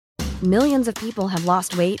Millions of people have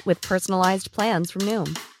lost weight with personalized plans from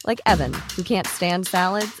Noom. Like Evan, who can't stand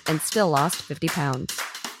salads and still lost 50 pounds.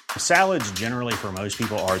 Salads generally for most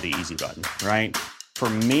people are the easy button, right? For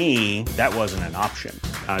me, that wasn't an option.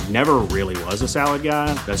 I never really was a salad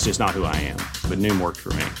guy. That's just not who I am. But Noom worked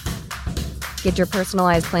for me. Get your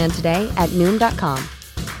personalized plan today at Noom.com.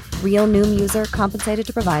 Real Noom user compensated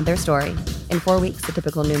to provide their story. In 4 weeks, the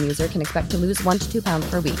typical Noom user can expect to lose 1 to 2 pounds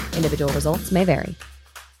per week. Individual results may vary.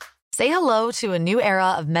 Say hello to a new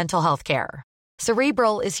era of mental health care.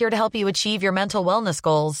 Cerebral is here to help you achieve your mental wellness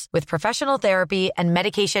goals with professional therapy and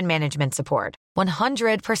medication management support.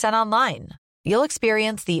 100% online. You'll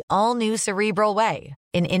experience the all-new Cerebral Way,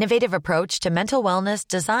 an innovative approach to mental wellness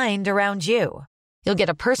designed around you. You'll get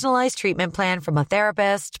a personalized treatment plan from a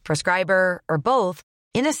therapist, prescriber, or both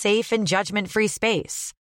in a safe and judgment-free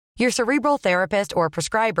space. Your Cerebral therapist or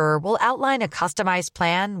prescriber will outline a customized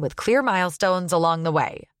plan with clear milestones along the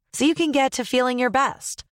way, so you can get to feeling your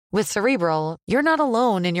best. With Cerebral, you're not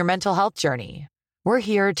alone in your mental health journey. We're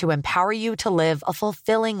here to empower you to live a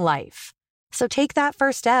fulfilling life. So take that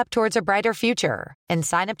first step towards a brighter future and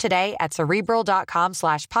sign up today at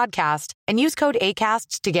Cerebral.com/podcast and use code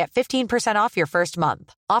ACAST to get 15% off your first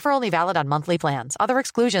month. Offer only valid on monthly plans. Other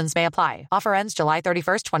exclusions may apply. Offer ends July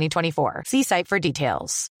 31st, 2024. See site for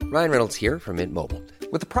details. Ryan Reynolds here from Mint Mobile.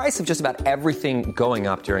 With the price of just about everything going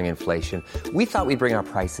up during inflation, we thought we'd bring our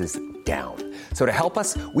prices down. So to help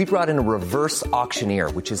us, we brought in a reverse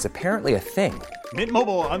auctioneer, which is apparently a thing. Mint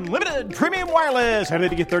Mobile Unlimited Premium Wireless. How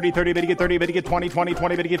to get 30, 30, bit to get 30, bit to get 20, 20,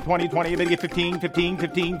 20, bit to get 20, 20, bit to get 15, 15,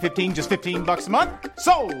 15, 15, just $15 a month?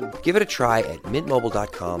 Sold! Give it a try at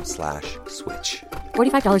mintmobile.com/switch.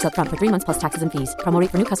 $45 up front for 3 months plus taxes and fees. Promo rate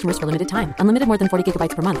for new customers for limited time. Unlimited more than 40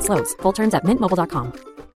 gigabytes per month. Slows full terms at mintmobile.com.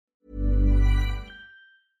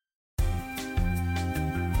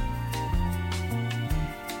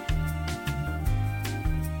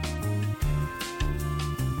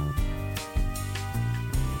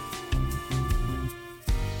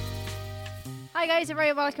 Hi guys, and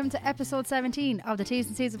very welcome to episode 17 of the T's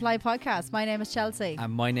and C's Apply podcast. My name is Chelsea.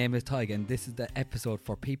 And my name is Tig, and this is the episode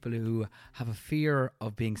for people who have a fear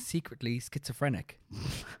of being secretly schizophrenic.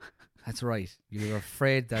 That's right. You're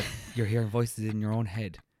afraid that you're hearing voices in your own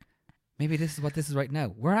head. Maybe this is what this is right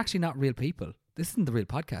now. We're actually not real people. This isn't the real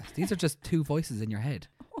podcast. These are just two voices in your head.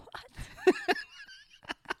 What?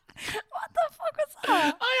 What the fuck was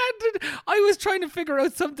that? I was trying to figure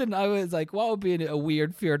out something. I was like, what would be a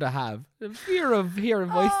weird fear to have? The fear of hearing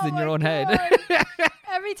voices in your own head.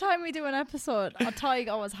 Every time we do an episode, Tig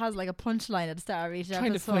always has like a punchline at the start of each episode.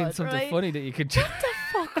 Trying to find something funny that you could... What the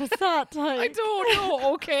fuck was that, Tig? I don't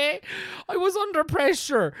know, okay? I was under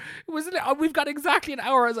pressure. It was. We've got exactly an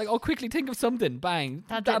hour. I was like, oh, quickly think of something. Bang.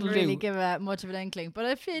 That That'll didn't really do. give much of an inkling. But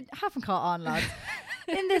if you haven't caught on, lads,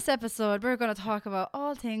 in this episode, we're going to talk about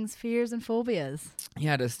all things fears and phobias.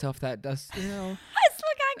 Yeah, the stuff that does, you know... I still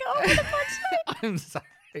can't go over the punchline. I'm sorry.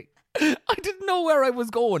 I didn't know where I was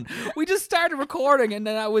going. We just started recording and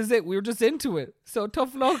then that was it. We were just into it. So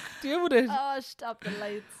tough luck. Deal with it. Oh, stop the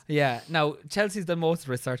lights. Yeah. Now, Chelsea's done most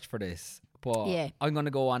research for this. But yeah. I'm going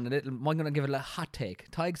to go on a little... I'm going to give it a hot take.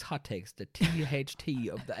 Tig's hot takes. The THT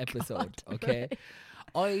of the episode. God, okay?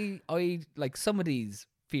 Right. I like some of these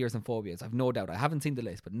fears and phobias. I've no doubt. I haven't seen the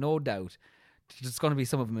list, but no doubt there's going to be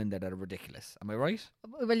some of them in there that are ridiculous. Am I right?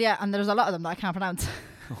 Well, yeah, and there's a lot of them that I can't pronounce.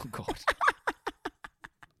 Oh, God.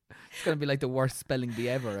 It's going to be like the worst spelling bee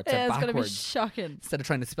ever, except yeah, it's backwards. going to be shocking. Instead of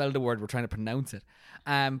trying to spell the word, we're trying to pronounce it.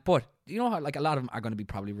 But you know how like a lot of them are going to be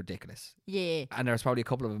probably ridiculous. Yeah. And there's probably a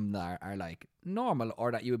couple of them that are like normal,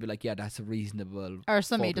 or that you would be like, yeah, that's a reasonable. Or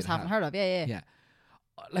some you just haven't heard of. Yeah. Yeah.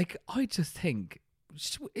 Like, I just think,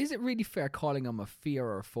 is it really fair calling them a fear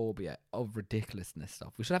or a phobia of ridiculousness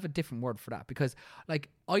stuff? We should have a different word for that, because like,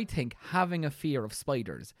 I think having a fear of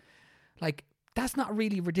spiders, like, that's not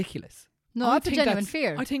really ridiculous. No, that's a genuine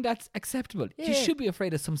fear. I think that's acceptable. Yeah. You should be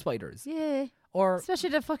afraid of some spiders. Yeah. Or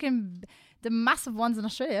especially the massive ones in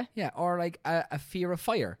Australia. Yeah, or like a fear of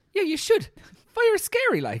fire. Yeah, you should. Fire is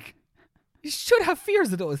scary, like. You should have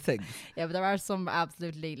fears of those things. Yeah, but there are some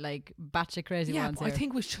absolutely like batshit crazy ones but here. I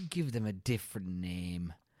think we should give them a different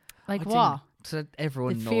name. Like what? So that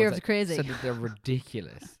everyone knows. The fear of that, the crazy. So that they're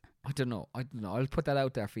ridiculous. I don't know. I'll put that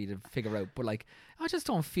out there for you to figure out. But like, I just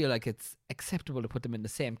don't feel like it's acceptable to put them in the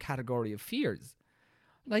same category of fears.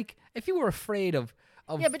 Like, if you were afraid of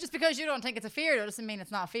yeah, but just because you don't think it's a fear, that doesn't mean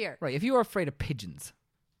it's not a fear. Right. If you were afraid of pigeons,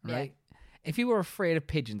 right? Yeah. If you were afraid of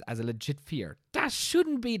pigeons as a legit fear, that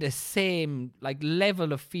shouldn't be the same like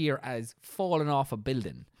level of fear as falling off a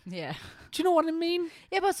building. Yeah. Do you know what I mean?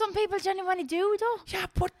 Yeah, but some people genuinely do, though. Yeah,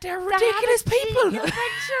 but they're ridiculous people. Yeah, I'm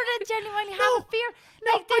sure they genuinely have a fear.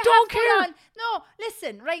 No, Like, they I don't have care. full-on- No,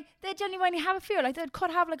 listen, right? They genuinely have a fear. Like, they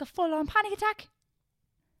could have like a full-on panic attack.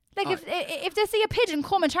 Like, if they see a pigeon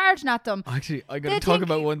coming charging at them. Actually, I'm going to talk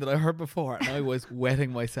about one that I heard before, and I was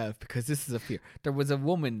wetting myself because this is a fear. There was a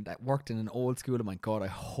woman that worked in an old school. Oh my God, I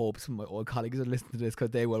hope some of my old colleagues are listening to this because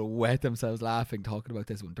they will wet themselves laughing talking about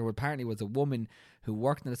this one. There apparently was a woman who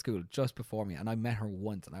worked in a school just before me, and I met her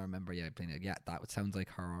once, and I remember, thinking, yeah, that sounds like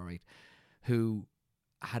her, all right, who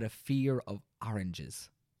had a fear of oranges.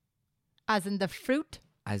 As in the fruit?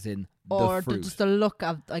 As in or the fruit. Just the look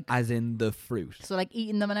of, like... As in the fruit. So, like,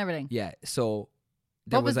 eating them and everything? Yeah, so...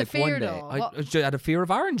 There What was the like fear, one day, though? I just had a fear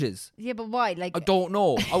of oranges. Yeah, but why? Like, I don't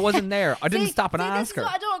know. I wasn't there. I didn't stop and this ask is her.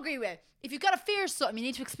 what I don't agree with. If you've got a fear of something, you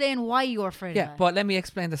need to explain why you're afraid of Yeah, it. but let me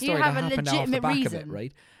explain the story that have a happened off the legitimate back of it, reason.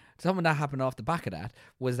 right? Something that happened off the back of that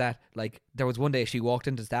was that, like, there was one day she walked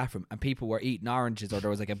into the staff room and people were eating oranges, or there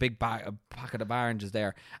was like a big a packet of oranges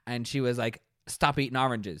there, and she was like, "Stop eating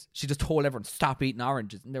oranges." She just told everyone, "Stop eating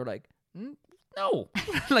oranges," and they were like, "No,"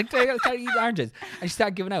 like they started eating oranges, and she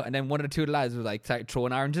started giving out. And then one of the two lads was like, started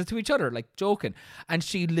throwing oranges to each other, like joking. And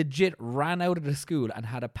she legit ran out of the school and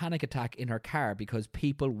had a panic attack in her car because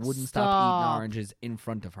people wouldn't stop eating oranges in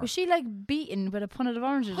front of her. Was she like beaten with a punnet of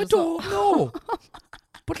oranges? I don't know.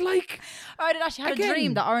 But like, I did actually had a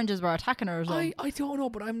dream that oranges were attacking her or something. I don't know,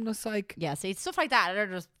 but I'm just like, Yeah, see, stuff like that. They're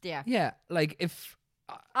just yeah, like if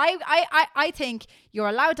I think you're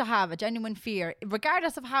allowed to have a genuine fear,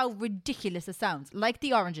 regardless of how ridiculous it sounds. Like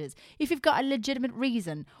the oranges. If you've got a legitimate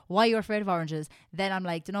reason why you're afraid of oranges, then I'm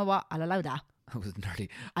like, do you know what? I'll allow that. I was nearly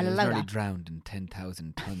allow that. drowned in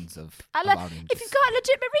 10,000 tons of If oranges. you've got a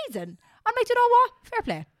legitimate reason, I'm like, do you know what? Fair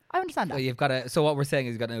play. I understand that. So you've got to. So what we're saying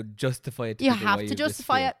is, you've got to justify it. To You people have why to you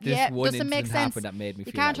justify just it. feel. Yeah, This one doesn't make incident sense. happened that made me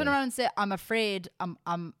You feel can't that turn way. around and say, "I'm afraid."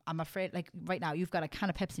 I'm afraid. Like right now, you've got a can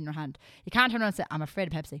of Pepsi in your hand. You can't turn around and say, "I'm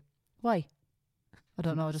afraid of Pepsi." Why? I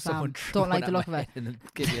don't know. Just Someone don't like throw the it look at of my it. head and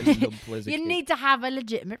give you a lump as a You kid. need to have a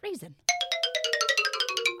legitimate reason.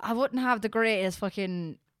 I wouldn't have the greatest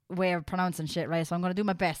fucking way of pronouncing shit, right? So I'm going to do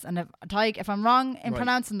my best. And if I'm wrong in Right.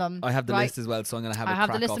 pronouncing them, I have the right, list as well, so I'm going to have. I a have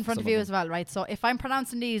the crack list off in front some of you them. as well, right? So if I'm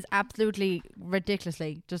pronouncing these absolutely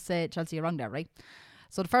ridiculously, just say, Chelsea, you're wrong there, right?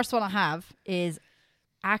 So the first one I have is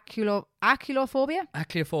aculophobia.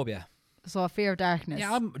 Acleophobia. So a fear of darkness.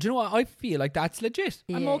 Yeah, do you know what? I feel like that's legit.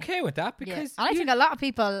 I'm Yeah. okay with that Yeah. because And I think a lot of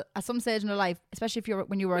people at some stage in their life, especially if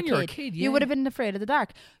when you were When a you were kid, a kid, you yeah. would have been afraid of the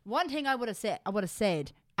dark. One thing I would have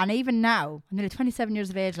said, and even now, I'm nearly 27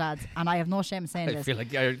 years of age, lads, and I have no shame in saying I this. feel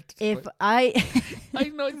like If I I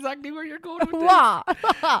know exactly where you're going with what?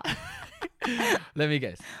 this. Let me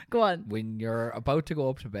guess. Go on. When you're about to go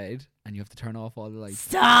up to bed and you have to turn off all the lights.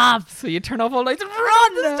 Stop. So you turn off all the lights and run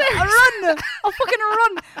Run! up the stairs. Run! I'll fucking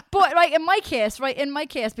run. But right in my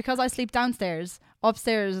case, because I sleep downstairs,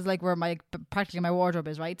 upstairs is like where practically my wardrobe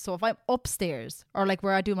is, right? So if I'm upstairs or like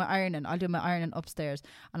where I do my ironing, I'll do my ironing upstairs.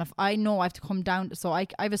 And if I know I have to come down, so I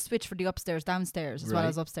have a switch for the downstairs as well Right.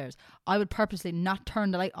 as upstairs. I would purposely not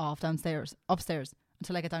turn the light off upstairs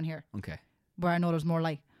until I get down here Okay. where I know there's more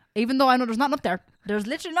light. Even though I know there's nothing up there. There's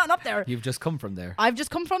literally nothing up there. You've just come from there. I've just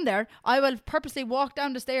come from there. I will purposely walk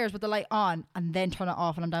down the stairs with the light on and then turn it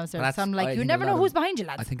off when I'm downstairs. So I'm I like, you think never a lot know of- who's behind you,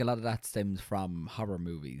 lads. I think a lot of that stems from horror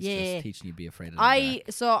movies. Yeah. Just teaching you to be afraid of the dark.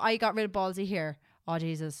 So I got real ballsy here. Oh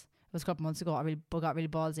Jesus. It was a couple months ago. I got really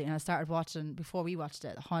ballsy and I started watching, before we watched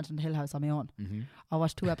it, Haunted on Hill House on my own. Mm-hmm. I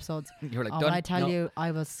watched 2 episodes. You were like, And done. when I tell No. you,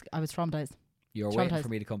 I was traumatized. You were waiting traumatized. for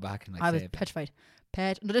me to come back and like I was save it. petrified.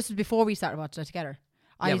 No, this was before we started watching it together.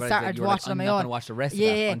 Yeah, I but started you were like, watching on I'm my not own. gonna watch the rest of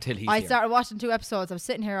Yeah, that yeah. until he's I here. started watching 2 episodes. I was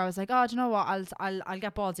sitting here. I was like, oh, do you know what? I'll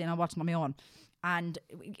get ballsy and I'll watch it on my own. And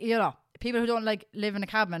you know, people who don't like live in a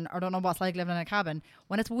cabin or don't know what it's like living in a cabin,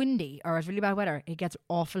 when it's windy or it's really bad weather, it gets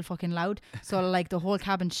awful fucking loud. So like the whole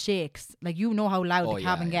cabin shakes. Like you know how loud the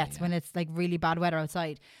cabin gets when it's like really bad weather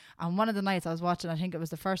outside. And one of the nights I was watching, I think it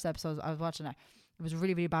was the first episode I was watching it. It was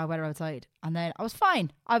really, really bad weather outside. And then I was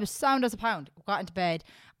fine. I was sound as a pound. Got into bed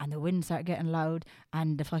and the wind started getting loud.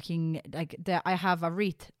 And the fucking, I have a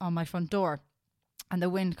wreath on my front door. And the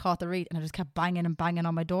wind caught the wreath and it just kept banging and banging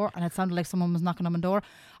on my door. And it sounded like someone was knocking on my door.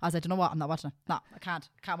 I was like, you know what? I'm not watching it. No, I can't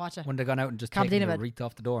watch it. When they gone out and just Can't taken believe the it. wreath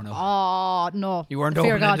off the door. No. Oh, no. You weren't The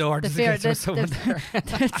fear opening of the God- door the just in fear, case there was someone there.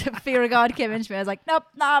 the fear of God came into me. I was like, nope,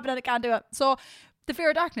 nah, but I can't do it. So the fear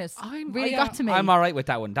of darkness really got to me. I'm alright with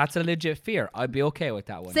that one. That's a legit fear. I'd be okay with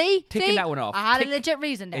that one. See? Ticking that one off. I had a legit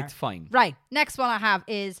reason there. It's fine. Right. Next one I have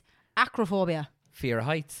is acrophobia. Fear of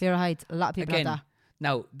heights. Fear of heights. A lot of people Again, have that.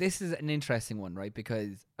 now this is an interesting one, right?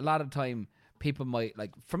 Because a lot of time people might,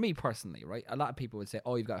 like, for me personally, right? A lot of people would say,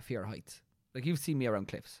 oh, you've got a fear of heights. Like, you've seen me around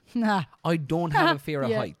cliffs. Nah. I don't have a fear of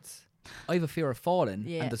Yeah. heights. I have a fear of falling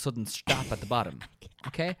Yeah. and the sudden stop at the bottom.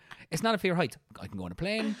 Okay? It's not a fear of heights. I can go on a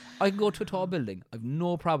plane. I can go to a tall building. I've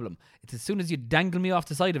no problem. It's as soon as you dangle me off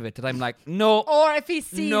the side of it that I'm like, no. Or if he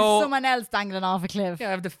sees No. someone else dangling off a cliff. Yeah, I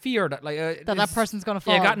have the fear that, like, That person's gonna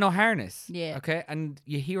fall. You got no harness. Yeah. Okay, and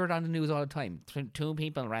you hear it on the news all the time. Two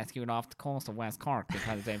people rescued off the coast of West Cork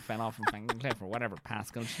because they fell off from Franklin Cliff or whatever.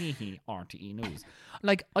 Pascal Sheehy, RTE News.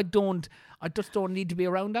 Like, I just don't need to be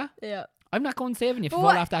around that. Yeah. I'm not going saving you if you But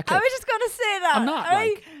fall off that cliff. I was just going to say that. I'm not,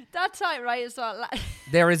 Right? like- That time, right? So,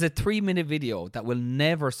 There is a 3-minute video that will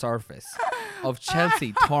never surface of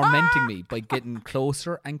Chelsea tormenting me by getting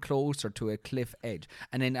closer and closer to a cliff edge.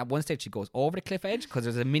 And then at one stage she goes over the cliff edge because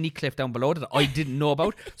there's a mini cliff down below that I didn't know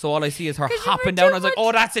about. So all I see is her 'Cause you hopping were down. too I was like, much-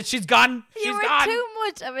 oh, that's it. She's gone. you She's were gone. too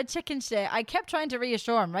much of a chicken shit. I kept trying to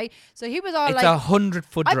reassure him, right? So he was all It's like,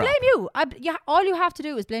 100-foot I drop. blame you. Yeah, all you have to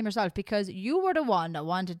do is blame yourself because you were the one that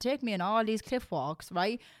wanted to take me on all these cliff walks,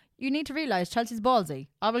 right? You need to realise Chelsea's ballsy.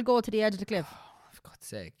 I will go to the edge of the cliff. For God's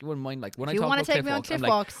sake. You wouldn't mind, like, when I If you talk wanna about take cliff me on walks, cliff I'm like,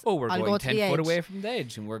 walks, oh, we're I'll going go to 10 the foot edge. away from the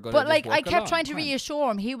edge and we're going But to like, walk I kept along. trying to Fine.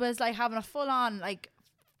 reassure him. He was like having a full on like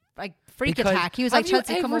freak Because attack. He was like, have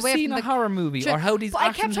Chelsea, you come ever away seen from a the horror movie or how these But I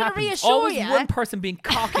kept actions trying to happen? reassure Always you. one person being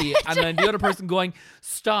cocky and then the other person going,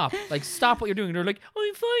 stop what you're doing. And they're like,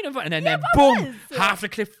 I'm fine. And then boom, half the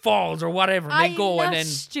cliff falls or whatever and they go and then...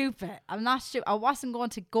 stupid. I'm not stupid. I wasn't going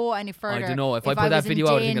to go any further. I don't know. If I put that was in video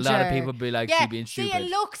out, I think a lot of danger. people would be like, yeah, she being stupid. See, it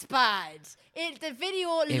looks bad. The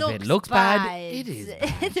video If looks it looks bad. bad, it is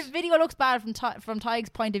bad. The video looks bad from Tig's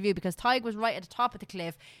point of view because Tig was right at the top of the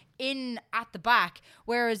cliff, in at the back.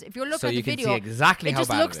 Whereas if you're looking So at the you can video, see exactly it how just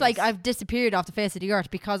bad looks it like is. I've disappeared off the face of the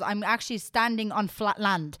earth because I'm actually standing on flat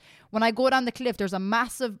land. When I go down the cliff, there's a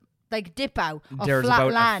massive like dip out of There's flat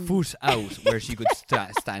about land. a foot out where she could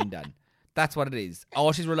stand on. That's what it is.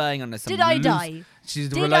 All she's relying on is some Did I loose... die? She's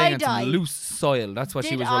Did relying I on die? some loose soil. That's what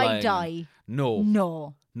she Did was I relying on. die? No.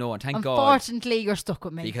 No. And thank God. Unfortunately, you're stuck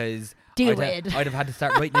with me. Because Do I'd it. have had to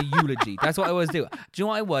start writing a eulogy. That's what I was doing. Do you know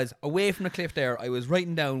what I was? Away from the cliff there, I was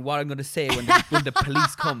writing down what I'm going to say when the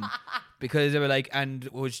police come. Because they were like, and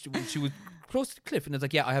she was close to the cliff and it's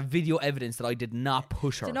like, yeah, I have video evidence that I did not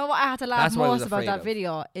push her. Do you know what I had to laugh That's what I was most about afraid that of.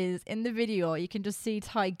 video is in the video you can just see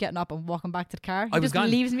Ty getting up and walking back to the car. He I was just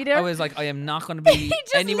gone. leaves me there. I was like, I am not going to He be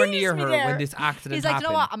just anywhere leaves near me her there. when this accident He's like, happened.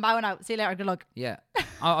 you know what? I'm bowing out. See you later. Good luck. Yeah.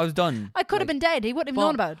 I was done. I could have been dead. He wouldn't have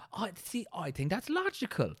known about it. I think that's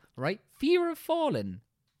logical, right? Fear of falling.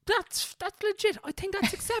 That's legit. I think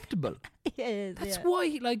that's acceptable. Yes, That's yeah.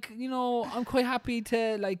 why, like, you know, I'm quite happy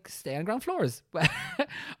to like stay on ground floors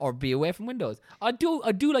or be away from windows. I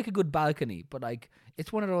do like a good balcony, but like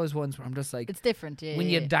it's one of those ones where I'm just like, It's different. Yeah. when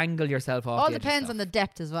you dangle yourself off. all the edge of depends stuff. on the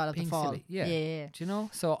depth as well of the Being fall. silly. Yeah. Yeah. Do you know?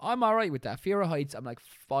 So I'm all right with that. Fear of heights, I'm like,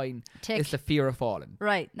 fine. Tick. It's the fear of falling.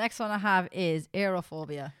 Right. Next one I have is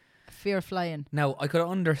aerophobia, fear of flying. Now, I could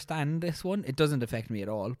understand this one. It doesn't affect me at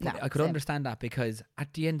all. But No, I could same. understand that because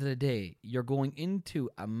at the end of the day, you're going into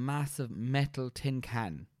a massive metal tin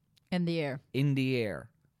can In the air. in the air.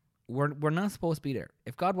 We're not supposed to be there.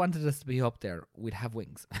 If God wanted us to be up there, we'd have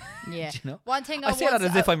wings. Yeah. Do you know? One thing I say that once-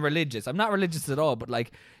 as if I'm religious. I'm not religious at all, but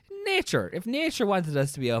like nature. If nature wanted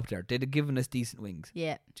us to be up there, they'd have given us decent wings.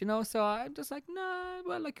 Yeah. Do you know? So I'm just like, nah.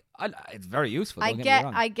 Well, like, it's very useful. I Don't get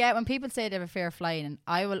me wrong. when people say they have a fear of flying, and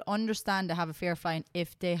I will understand they have a fear of flying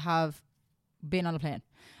if they have been on a plane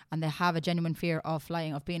and they have a genuine fear of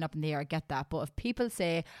flying, of being up in the air. I get that. But if people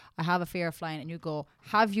say I have a fear of flying and you go,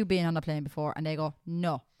 have you been on a plane before? And they go,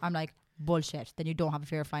 no. I'm like, bullshit. Then you don't have a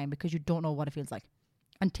fear of flying because you don't know what it feels like.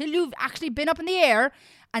 Until you've actually been up in the air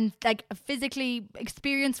and like physically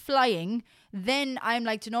experienced flying, then I'm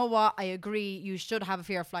like, do you know what? I agree. You should have a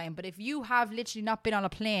fear of flying. But if you have literally not been on a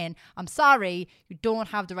plane, I'm sorry, you don't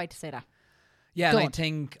have the right to say that. Yeah, and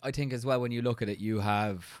Don't. I think as well when you look at it, you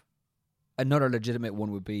have another legitimate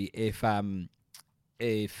one would be if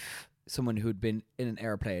someone who'd been in an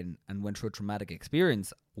airplane and went through a traumatic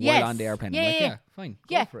experience Yes. while on the airplane. Yeah, I'm like, yeah. yeah, fine.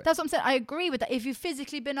 Go Yeah, for it. that's what I'm saying. I agree with that. If you've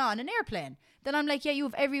physically been on an airplane, then I'm like, yeah, you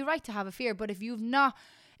have every right to have a fear. But if you've not,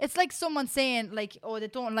 it's like someone saying like, oh, they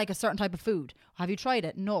don't like a certain type of food. Have you tried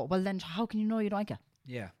it? No. Well, then how can you know you don't like it?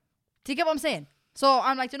 Yeah. Do you get what I'm saying? So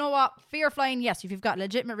I'm like, you know what? Fear of flying, yes. If you've got a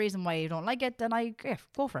legitimate reason why you don't like it, then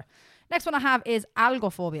go for it. Next one I have is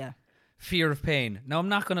algophobia. Fear of pain. Now, I'm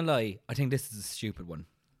not going to lie. I think this is a stupid one.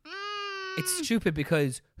 It's stupid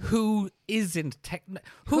because who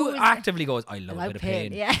Who is- actively goes, I love a bit of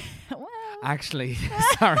pain. Yeah. Well, Actually,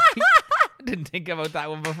 sorry. I didn't think about that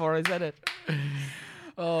one before I said it.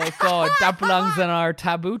 Oh God, that belongs on our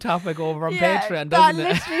taboo topic over on Patreon, that doesn't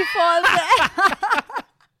it? literally falls there.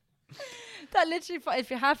 That literally,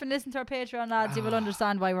 if you haven't listened to our Patreon, lads, you will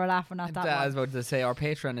understand why we're laughing at that I one. was about to say our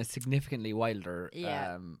Patreon is significantly wilder.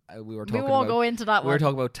 Yeah. We won't go into that We were one.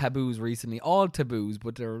 talking about taboos recently, all taboos,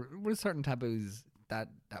 but there were certain taboos that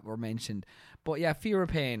were mentioned. But yeah, fear of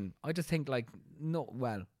pain. I just think I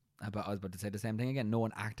was about to say the same thing again. No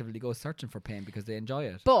one actively goes searching for pain because they enjoy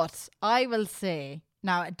it. But I will say,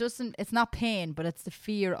 now it's not pain, but it's the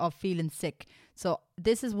fear of feeling sick. So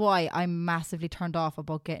this is why I'm massively turned off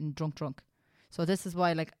about getting drunk. So this is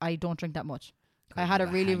why I don't drink that much. I had a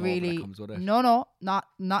really that comes with it. nothing got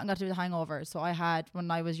to do with the hangover. So I had, when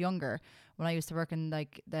I was younger, when I used to work in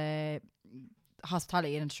the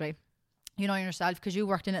hospitality industry, you know yourself, because you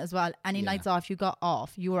worked in it as well. Any nights off you got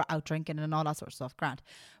off, you were out drinking and all that sort of stuff. Grant.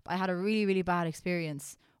 But I had a really, really bad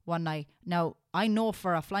experience one night. Now, I know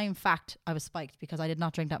for a flying fact I was spiked because I did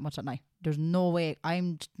not drink that much at night. There's no way.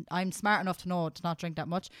 I'm smart enough to know to not drink that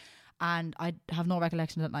much, and I have no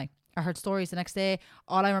recollection of that night. I heard stories the next day.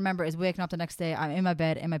 All I remember is waking up the next day. I'm in my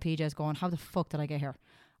bed, in my PJs going, how the fuck did I get here?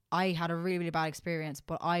 I had a really, really bad experience,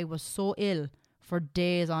 but I was so ill for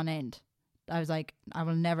days on end. I was like, I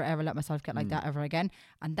will never ever let myself get like that ever again.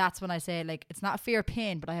 And that's when I say, it's not a fear of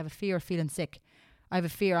pain, but I have a fear of feeling sick. I have a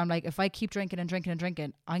fear. I'm like, if I keep drinking and drinking and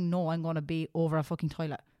drinking, I know I'm going to be over a fucking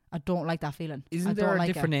toilet. I don't like that feeling. Isn't there a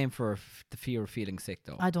different name for the fear of feeling sick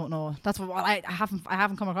though? I don't know. That's what I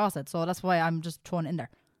haven't come across it. So that's why I'm just throwing it in there.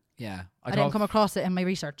 Yeah. I didn't come across it in my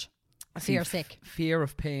research. Fear of sick. Fear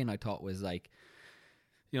of pain, I thought was the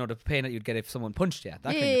pain that you'd get if someone punched you. That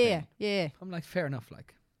kind of pain. Yeah. I'm like, fair enough,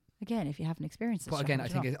 Again, if you haven't experienced it. But again,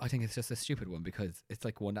 I think it's just a stupid one because it's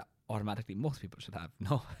one that automatically most people should have.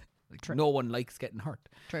 No, no one likes getting hurt.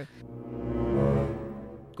 True.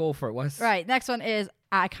 Go for it, Wes. Right, next one is,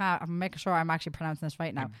 I'm making sure I'm actually pronouncing this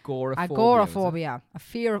right now. Agoraphobia. A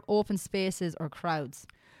fear of open spaces or crowds.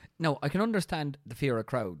 No, I can understand the fear of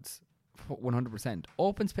crowds, 100%.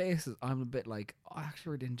 Open spaces, I'm a bit like, I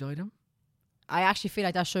actually really enjoy them. I actually feel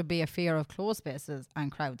like that should be a fear of closed spaces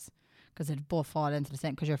and crowds, because they both fall into the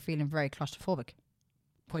same, because you're feeling very claustrophobic.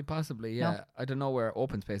 Quite possibly, yeah. No? I don't know where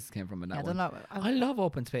open spaces came from in that one. I don't know. I love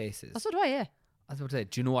open spaces. So do I, yeah. I was about to say,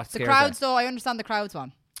 do you know what scares the crowds, though? I understand the crowds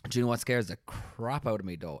one. Do you know what scares the crap out of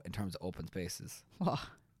me, though, in terms of open spaces? What?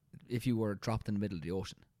 If you were dropped in the middle of the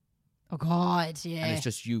ocean. Oh, God, yeah. And it's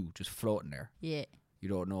just you, just floating there. Yeah. You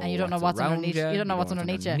don't know. And you don't know what's underneath you. You don't know what's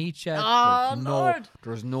underneath you. Oh, Lord.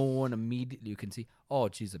 There's no one immediately you can see. Oh,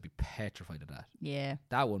 jeez, I'd be petrified of that. Yeah.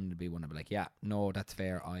 That one would be one I'd be like, yeah, no, that's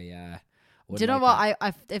fair. Do you know what?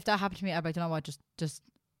 If that happened to me, I'd be like, you know what? Just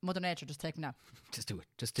Mother Nature, just take me now. Just do it.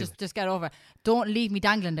 Just get over it. Don't leave me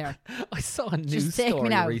dangling there. I saw a news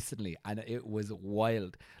story recently and it was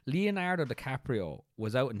wild. Leonardo DiCaprio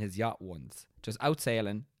was out in his yacht once, just out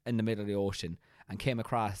sailing in the middle of the ocean, and came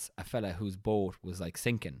across a fella whose boat was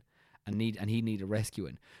sinking and he needed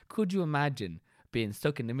rescuing. Could you imagine being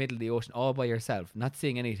stuck in the middle of the ocean all by yourself, not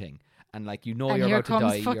seeing anything, and you're about to die? Here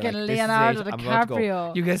comes fucking you're Leonardo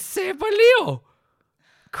DiCaprio. You get saved by Leo.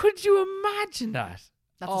 Could you imagine that?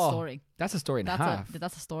 That's a story. That's a story and a half.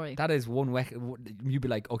 That's a story. That is one way. You'd be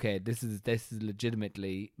like, okay, this is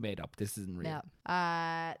legitimately made up. This isn't real.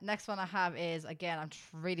 Yeah. Next one I have is, again, I'm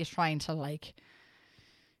really trying to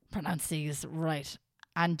pronounce these right.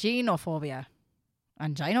 Anginophobia.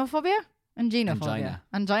 Anginophobia?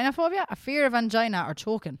 Anginophobia? A fear of angina or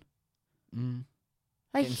choking.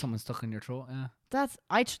 Getting someone stuck in your throat, yeah.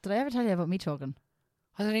 Did I ever tell you about me choking?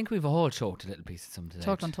 I think we've all choked a little piece of something today.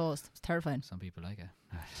 Choked on toast. It's terrifying. Some people like it.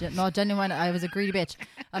 No, genuine. I was a greedy bitch,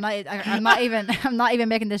 and I'm not even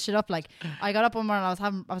making this shit up. I got up one morning,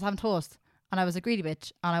 and I was having toast, and I was a greedy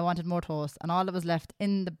bitch, and I wanted more toast, and all that was left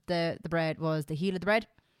in the bread was the heel of the bread.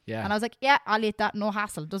 Yeah. And I was like, yeah, I'll eat that. No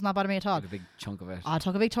hassle. Does not bother me at all. Took a big chunk of it. I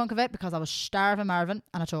took a big chunk of it because I was starving Marvin,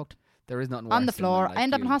 and I choked. There is nothing worse on the floor. I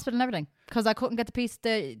ended up in hospital and everything because I couldn't get the piece.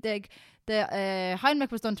 The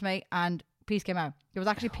Heimlich was done to me, and piece came out. There was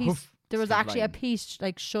actually a piece. There was actually a piece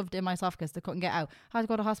shoved in my esophagus that couldn't get out. I had to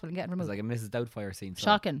go to hospital and get it removed. It was like a Mrs. Doubtfire scene.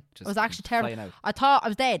 Shocking. It was actually terrible. I thought I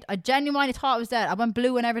was dead. I genuinely thought I was dead. I went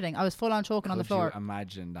blue and everything. I was full on choking on the floor. Could you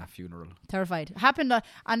imagine that funeral? Terrified. It happened,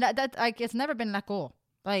 and that it's never been let go.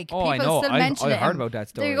 People I know. still mention it. I heard about that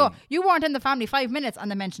story. There you go. You weren't in the family 5 minutes,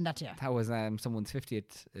 and they mentioned that to you. That was someone's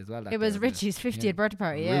 50th as well. It was Richie's 50th birthday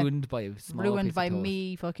party. Yeah. Ruined by a small piece of toast.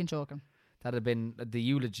 me fucking choking. That'd have been the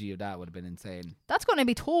eulogy of that would have been insane. That's going to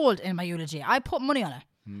be told in my eulogy. I put money on it.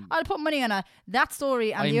 I'll put money on it. That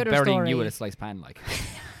story and the other story. I'm burying you with a sliced pan,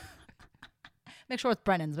 Make sure it's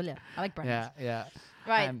Brennan's, will you? I like Brennan's. Yeah.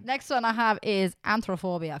 Right. Next one I have is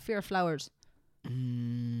anthrophobia, fear of flowers.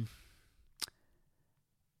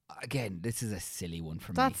 Again, this is a silly one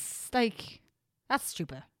for me. That's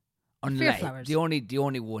stupid. Unless flowers. the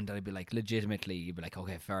only one that I'd be like, legitimately, you'd be like,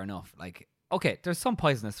 okay, fair enough. Like, okay, there's some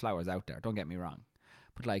poisonous flowers out there. Don't get me wrong,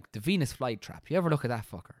 but like the Venus flytrap. You ever look at that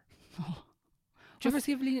fucker? Do you ever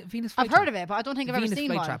see a Venus flytrap? I've heard of it, but I don't think I've ever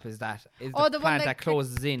seen one. Venus flytrap is the one plant that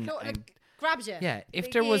closes in. and grabs you. Yeah,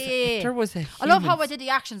 if there was a human, I love how I did the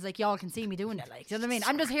actions like y'all can see me doing it. Like, do you know what I mean?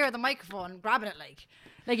 I'm just here at the microphone grabbing it like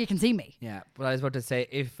you can see me. Yeah, but I was about to say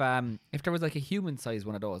if there was like a human sized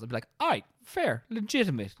one of those, I'd be like, alright, fair,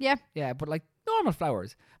 legitimate. Yeah. Yeah, but like normal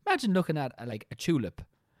flowers. Imagine looking at like a tulip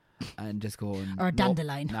and just going, or a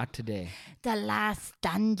dandelion. Nope, not today. The last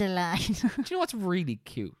dandelion. Do you know what's really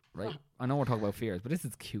cute, right? I know we're talking about fears, but this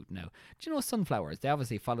is cute now. Do you know sunflowers? They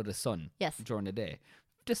obviously follow the sun during the day.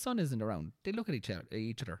 If the sun isn't around, they look at each other.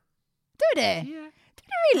 Do they? Yeah. Do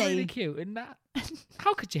they really? Really cute, isn't that?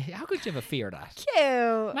 How could you have a fear of that?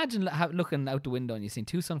 Cute. Imagine looking out the window and you've seen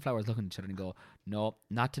two sunflowers looking at each other and go, no,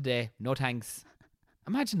 not today, no thanks.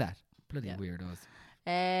 Imagine that. Bloody weirdos.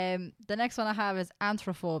 The next one I have is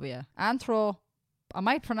anthrophobia. Am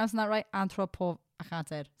I pronouncing that right? I can't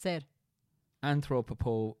say it. Say it. Oh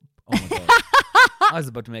my god. I was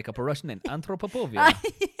about to make up a Russian name. Anthropophobia.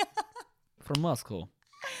 From Moscow.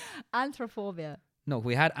 Anthrophobia. No,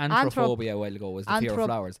 we had anthrophobia a while ago. Was the fear of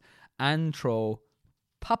flowers. Pophobia.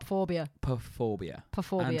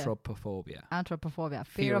 Anthropophobia.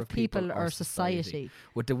 Fear of people or society.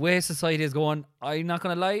 With the way society is going, I'm not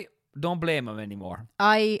going to lie, don't blame them anymore.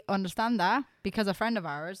 I understand that because a friend of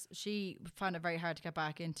ours, she found it very hard to get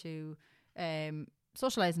back into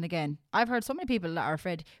socializing again. I've heard so many people that are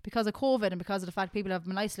afraid because of COVID and because of the fact people have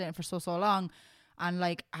been isolating for so long and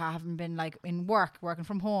like haven't been like in working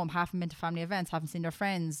from home, haven't been to family events, haven't seen their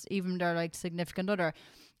friends, even their like significant other.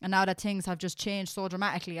 And now that things have just changed so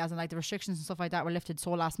dramatically, as in like the restrictions and stuff like that were lifted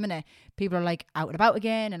so last minute, people are like out and about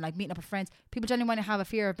again and like meeting up with friends. People genuinely have a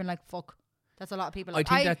fear of being like, fuck. That's a lot of people.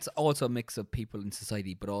 Like, I think that's also a mix of people in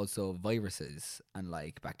society, but also viruses and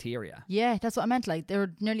like bacteria. Yeah, that's what I meant. Like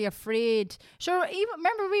they're nearly afraid. Sure, even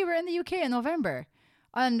remember we were in the UK in November,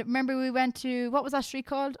 and remember we went to, what was that street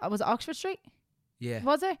called? Was it Oxford Street? Yeah.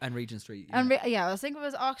 Was it? And Regent Street. Yeah. And I was thinking it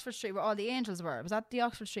was Oxford Street where all the angels were. Was that the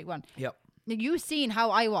Oxford Street one? Yep. You seen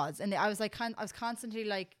how I was, and I was like, I was constantly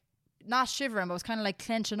like, not shivering, but I was kind of like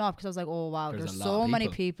clenching up because I was like, oh wow, there's so many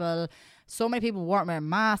people. So many people weren't wearing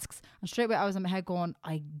masks, and straight away I was in my head going,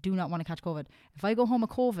 I do not want to catch COVID. If I go home with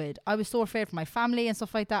COVID, I was so afraid for my family and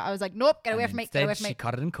stuff like that. I was like, nope, get away from me. Get away from me. She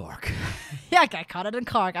caught it in Cork. Yeah, I caught it in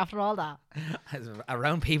Cork after all that.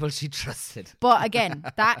 Around people she trusted. But again,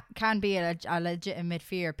 that can be a legitimate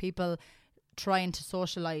fear. People trying to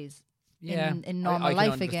socialise in normal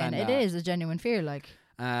life again. It is a genuine fear. Like,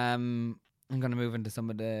 I'm going to move into some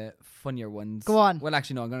of the funnier ones. Go on. Well,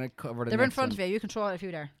 actually, no, I'm going to cover the They're in front one. of you. You can throw out a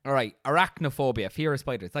few there. All right. Arachnophobia, fear of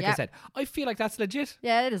spiders. Like I said, I feel like that's legit.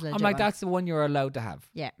 Yeah, it is legit. I'm like, that's the one you're allowed to have.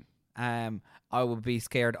 Yeah. I would be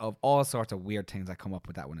scared of all sorts of weird things that come up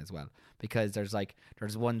with that one as well. Because there's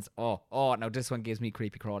ones, now this one gives me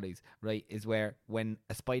creepy crawlies, right? Is where when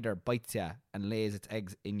a spider bites you and lays its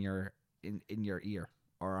eggs in your ear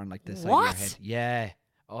or on like the side of your head. Yeah.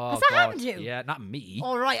 Oh, has that happened to you? Yeah, not me.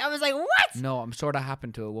 All right, I was like, what? No, I'm sure that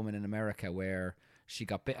happened to a woman in America where she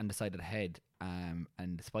got bit on the side of the head, and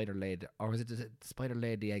the spider laid, or was it the spider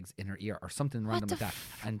laid the eggs in her ear or something random like that,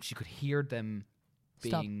 and she could hear them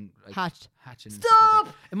being like, hatching. Stop!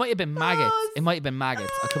 Like it might have been maggots. It might have been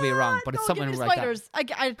maggots. I could be wrong, but it's something like spiders.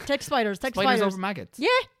 That. I take spiders. Take spiders over maggots. Yeah.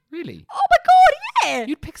 Really? Oh my god, yeah.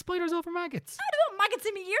 You'd pick spiders over maggots. I don't want maggots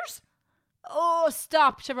in my ears. Oh,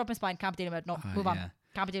 stop! Shiver up my spine. Can't be dealing with it. No, move on.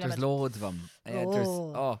 Can't be dealing with it. There's loads of them.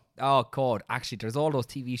 God. Actually, there's all those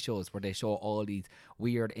TV shows where they show all these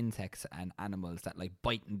weird insects and animals that like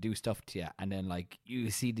bite and do stuff to you, and then like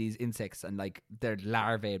you see these insects and like their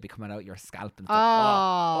larvae be coming out your scalp and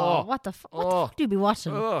stuff. What the fuck do you be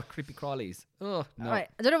watching? Oh, creepy crawlies. Oh, no. All right,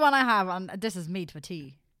 the other one I have, and this is me to a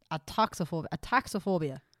T.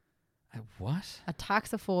 Ataxophobia. What?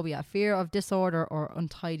 Ataxophobia, a fear of disorder or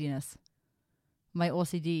untidiness. My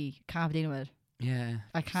OCD can't be dealing with it. Yeah.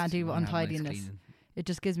 I can't deal with untidiness. It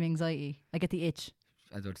just gives me anxiety. I get the itch.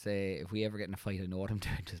 I would say if we ever get in a fight, I know what I'm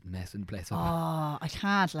doing. Just messing the place up. Oh, I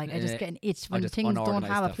can't. Like I just get an itch when things don't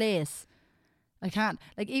have a place. I can't.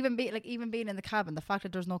 Like even being in the cabin, the fact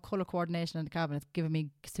that there's no colour coordination in the cabin, it's giving me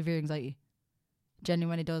severe anxiety.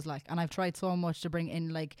 Genuinely does. Like, and I've tried so much to bring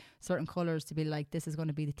in like certain colours to be like, this is going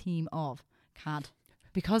to be the theme of. Can't.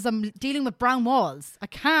 Because I'm dealing with brown walls. I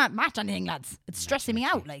can't match anything, lads. It's stressing me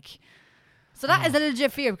out. Like, So that is a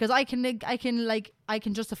legit fear because I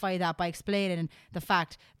can justify that by explaining the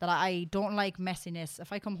fact that I don't like messiness.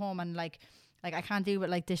 If I come home and like I can't deal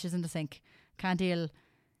with like dishes in the sink, can't deal,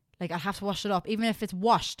 like I have to wash it up. Even if it's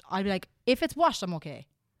washed, I'll be like, if it's washed, I'm okay.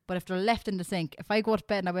 But if they're left in the sink, if I go to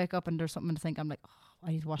bed and I wake up and there's something in the sink, I'm like, oh,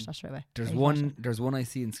 I need to wash that straight away. There's one I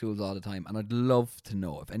see in schools all the time, and I'd love to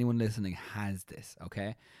know if anyone listening has this.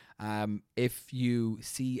 Okay, if you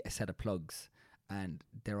see a set of plugs and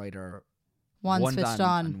they're either one switched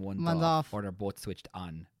on and one's off, or they're both switched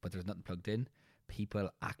on, but there's nothing plugged in, people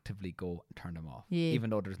actively go and turn them off,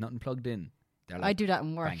 even though there's nothing plugged in. They're like, I do that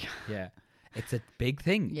in work. Bang. Yeah, it's a big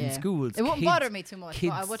thing in schools. It won't bother me too much.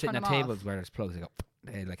 Kids but I would sitting turn at them tables off. where there's plugs,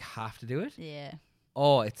 they like have to do it. Yeah.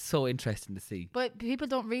 Oh, it's so interesting to see. But people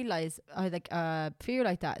don't realise fear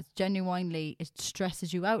like that. It's genuinely, it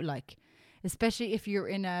stresses you out, like, especially if you're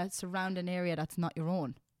in a surrounding area that's not your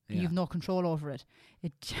own. And you've no control over it.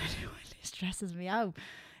 It genuinely stresses me out.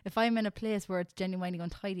 If I'm in a place where it's genuinely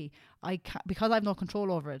untidy, I can't, because I've no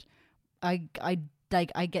control over it. I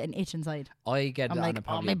get an itch inside. I get I'm on like, a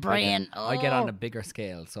probably my brain. I get on a bigger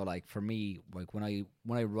scale. So like for me, like when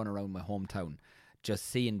I run around my hometown, just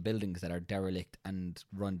seeing buildings that are derelict and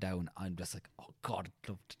run down, I'm just like, oh God, I'd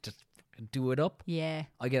love to just do it up. Yeah.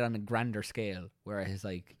 I get on a grander scale, whereas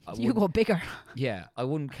like you go bigger. Yeah, I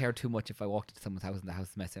wouldn't care too much if I walked into someone's house and the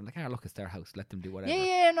house is messy. I'm like, look, it's their house. Let them do whatever.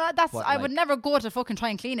 Yeah, no, that's. But I would never go to fucking try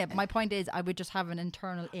and clean it. But my point is, I would just have an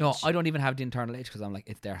internal itch. No, I don't even have the internal itch because I'm like,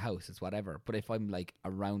 it's their house, it's whatever. But if I'm like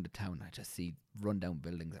around the town, I just see rundown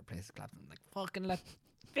buildings or places collapsing. I'm like, fucking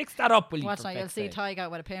fix that up, will you? Watch now, you'll see Tyg out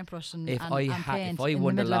with a paintbrush and if paint I in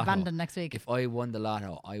won the the middle of lotto, Bandon next week. If I won the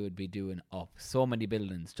lotto, I would be doing up so many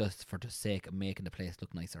buildings just for the sake of making the place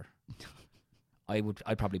look nicer.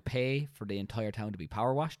 I'd probably pay for the entire town to be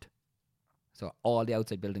power washed, so all the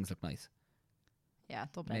outside buildings look nice. Yeah,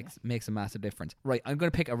 don't blame makes a massive difference. Right, I'm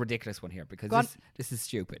going to pick a ridiculous one here because this is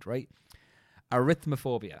stupid, right?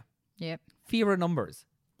 Arithmophobia. Yep. Fear of numbers.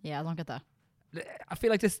 Yeah, I don't get that. I feel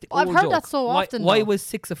like this. I've heard that so often. Why was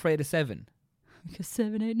 6 afraid of 7? Because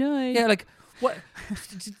 7, 8, 9. Yeah, like what?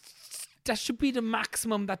 That should be the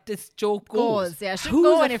maximum that this joke goes. Yeah, shouldn't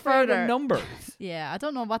go any further. Numbers. Yeah, I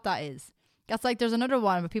don't know what that is. That's like there's another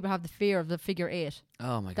one where people have the fear of the figure 8.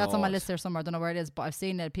 Oh my God. That's on my list there somewhere. I don't know where it is, but I've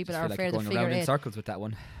seen it. People are afraid of the figure 8. In circles with that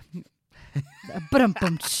one. You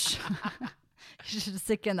should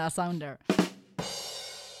stick in that sound there.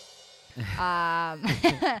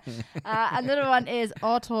 Another one is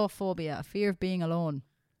autophobia, a fear of being alone.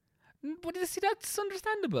 But you see, that's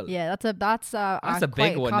understandable. Yeah, that's a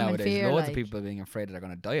big one nowadays. Fear, Loads of people being afraid that they're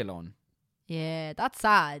going to die alone. Yeah, that's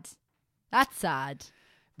sad. That's sad.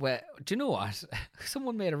 Well, do you know what?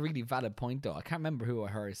 Someone made a really valid point though. I can't remember who I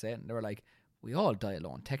heard say it. They were like, we all die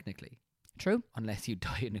alone, technically. True. Unless you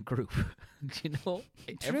die in a group. Do you know?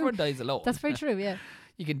 True. Everyone dies alone. That's very true, yeah.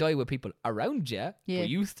 You can die with people around you, but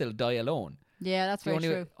you still die alone. Yeah, that's very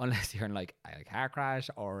true. Unless you're in like a car crash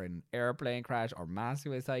or an airplane crash or mass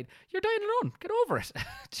suicide, you're dying alone. Get over it.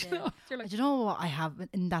 Do you know? You're like, do you know what I have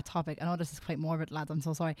in that topic? I know this is quite morbid, lads. I'm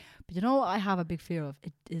so sorry. But you know what I have a big fear of?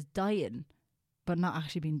 It is dying, but not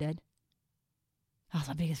actually being dead. That's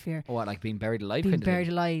my biggest fear. What, like being buried alive? Being buried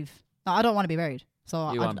alive. No, I don't want to be buried.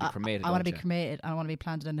 So you want to be cremated. I want to be cremated. I want to be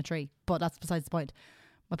planted in a tree. But that's besides the point.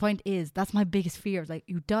 My point is, that's my biggest fear. Like,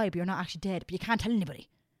 you die, but you're not actually dead. But you can't tell anybody.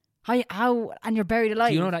 How and you're buried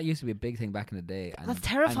alive. Do you know that used to be a big thing back in the day? That's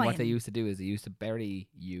terrifying. And what they used to do is they used to bury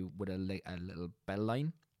you with a little bell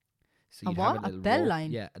line. So you'd what? Have a little bell rope,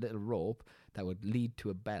 line? Yeah, a little rope that would lead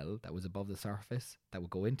to a bell that was above the surface that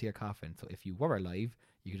would go into your coffin. So if you were alive,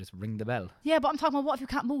 you could just ring the bell. Yeah, but I'm talking about what if you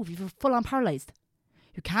can't move? If you're full on paralysed.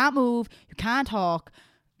 You can't move. You can't talk.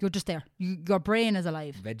 You're just there. Your brain is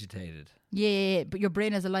alive. Vegetated. Yeah, but your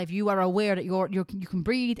brain is alive. You are aware that you can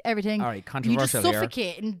breathe, everything. All right, controversial here. You just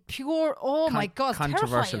suffocate in pure. Oh my God, it's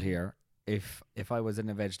controversial terrifying. here. If I was in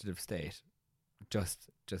a vegetative state, just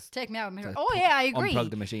take me out. Oh yeah, I agree. Unplug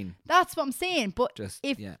the machine. That's what I'm saying. But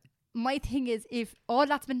yeah. My thing is, if all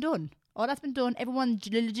that's been done, everyone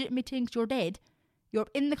legitimately thinks you're dead. You're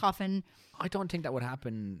in the coffin. I don't think that would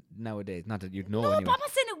happen nowadays. Not that you'd know. No, anyway. but I'm not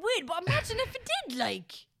saying it would. But imagine if it did.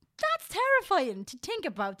 Like, that's terrifying to think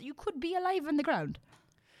about. That you could be alive on the ground.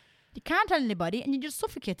 You can't tell anybody, and you just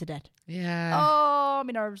suffocate to death. Yeah. Oh,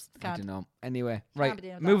 my nerves. Can't. I don't know. Anyway,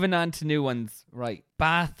 right. Moving on to new ones. Right.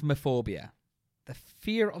 Bathmophobia. The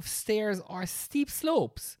fear of stairs or steep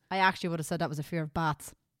slopes. I actually would have said that was a fear of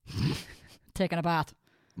baths. Taking a bath.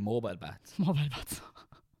 Mobile baths. Mobile baths.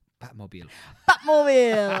 Batmobile.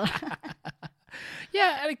 Batmobile.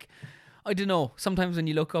 Yeah, like, I don't know. Sometimes when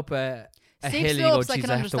you look up A Steep hill you go, slopes I geez,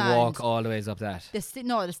 can I have to understand. walk all the ways up that. The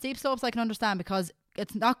steep slopes I can understand because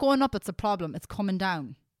it's not going up that's the problem. It's coming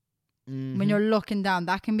down. Mm-hmm. When you're looking down,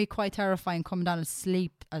 that can be quite terrifying. Coming down a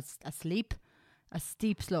steep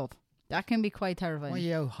slope. That can be quite terrifying. Why are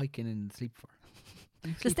you out hiking in sleep for?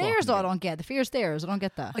 The stairs, though, I don't get. The fear stairs, I don't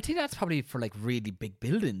get that. I think that's probably for like really big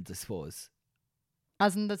buildings, I suppose.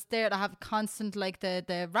 As in the stair that have constant, like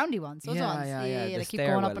the roundy ones. Those ones. Yeah. They The keep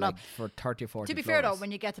going up stairwell, and up. like, for 30 or 40 To be fair, though, floors.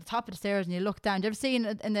 when you get to the top of the stairs and you look down, do you ever see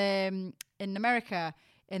in America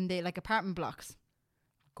in the like apartment blocks?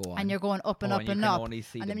 Go on. And you're going up and Oh, up and you and can up. only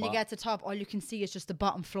see And the then when you get to the top, all you can see is just the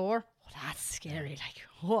bottom floor. Oh, that's scary. Like,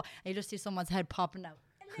 oh, and you just see someone's head popping out.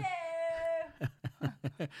 Hello.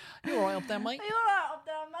 You all right up there, mate? Are you all right up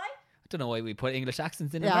there, mate? I don't know why we put English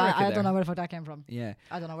accents in Yeah, America I there. don't know where the fuck that came from. Yeah.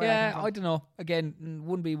 I don't know where that came from. I don't know. Again,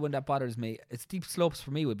 wouldn't be one that bothers me. Steep slopes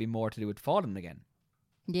for me would be more to do with falling again.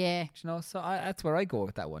 Yeah. You know, so that's where I go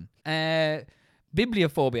with that one.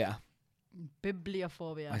 Bibliophobia.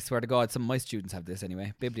 Bibliophobia. I swear to God, some of my students have this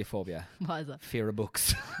anyway. Bibliophobia. What is it? Fear of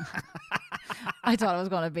books. I thought it was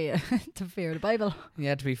going to be to fear the Bible.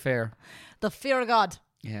 Yeah, to be fair. The fear of God.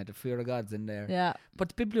 Yeah, the fear of God's in there. Yeah.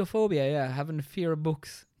 But bibliophobia, yeah, having a fear of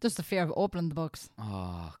books. Just the fear of opening the books.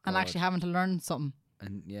 Oh, And God. actually having to learn something.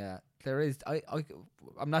 And yeah, there is.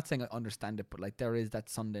 I'm not saying I understand it, but like there is that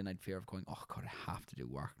Sunday night fear of going, oh God, I have to do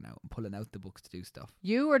work now, and pulling out the books to do stuff.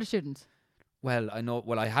 You or the students? Well, I know.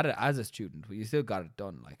 Well, I had it as a student, but you still got it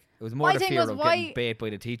done. Like it was more My the thing fear was of why- getting bait by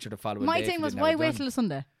the teacher the following day. My if thing you was, didn't why have it wait done. till the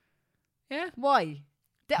Sunday? Yeah. Why?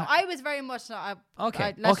 I was very much.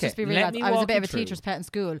 Okay, Let's okay, just be real. let lads. me I was a walk bit you of a through. teacher's pet in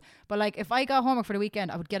school. But like, if I got homework for the weekend,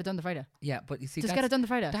 I would get it done the Friday. Yeah, but you see, Just get it done the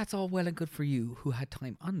Friday. That's all well and good for you who had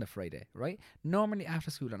time on the Friday, right? Normally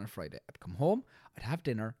after school on a Friday, I'd come home, I'd have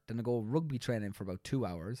dinner, then I'd go rugby training for about 2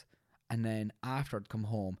 hours, and then after I'd come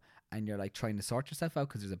home and you're like trying to sort yourself out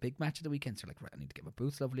because there's a big match at the weekend. So you're like, right, I need to get my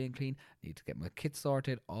boots lovely and clean, I need to get my kit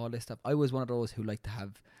sorted, all this stuff. I was one of those who like to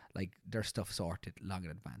have like their stuff sorted long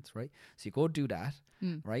in advance, right? So you go do that,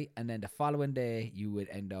 right? And then the following day you would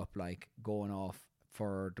end up like going off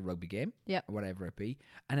for the rugby game, Yeah. or whatever it be.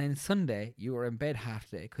 And then Sunday you were in bed half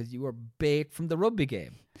the day because you were baked from the rugby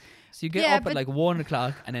game. So you get Yeah, up at but- like 1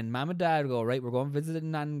 o'clock, and then mum and dad go, right, we're going to visit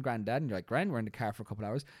Nan and Granddad, and you're like, grand, we're in the car for a couple of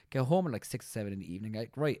hours. Get home at like 6 or 7 in the evening,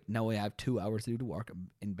 like, right, now I have 2 hours to do the work. I'm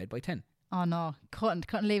in bed by 10. Oh no, couldn't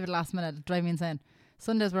leave it last minute. It'd drive me insane.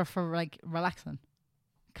 Sundays were for like relaxing.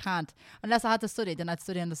 Can't unless I had to study. Then I'd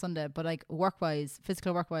study on the Sunday. But like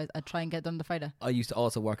physical work wise, I'd try and get it done the Friday. I used to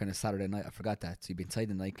also work on a Saturday night. I forgot that. So you'd be inside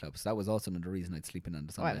the nightclub. So that was also another reason I'd sleep in on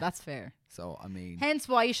the Sunday. Well, that's fair. So, I mean, Hence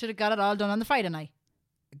why you should have got it all done on the Friday night.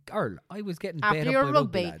 girl, I was getting After bait up your by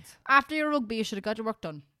rugby, lads. After your rugby, you should have got your work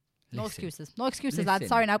done. No Listen. excuses. No excuses, lads. Listen.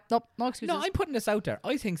 Sorry now. Nope. No excuses. No, I'm putting this out there.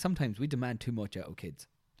 I think sometimes we demand too much out of kids.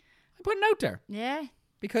 I'm putting it out there. Yeah.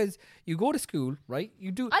 Because you go to school, right?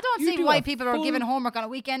 You do. I don't you see do why a people are full- giving homework on a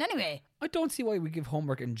weekend anyway. I don't see why we give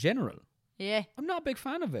homework in general. Yeah. I'm not a big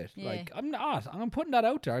fan of it. Yeah. Like, I'm not. I'm putting that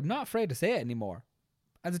out there. I'm not afraid to say it anymore.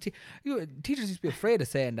 As a teachers used to be afraid of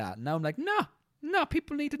saying that. Now I'm like, no,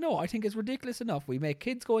 people need to know. I think it's ridiculous enough. We make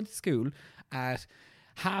kids go into school at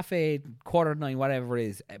 8:30, 9:15, whatever it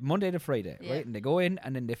is, Monday to Friday, Yeah. right? And they go in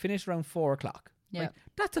and then they finish around 4 o'clock. Yeah. Right?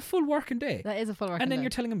 That's a full working day. That is a full working And then day. you're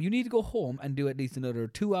telling them you need to go home and do at least another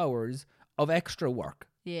 2 hours of extra work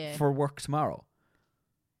Yeah. for work tomorrow.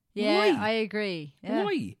 Yeah, Why? I agree. Yeah.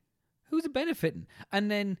 Why? Who's it benefiting?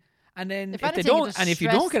 And then if they anything, you don't, just and if you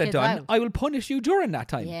stress don't get it kids done, out. I will punish you during that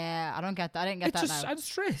time. Yeah, I don't get that. I didn't get It's that just now. adds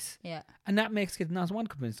stress. Yeah. And that makes kids not want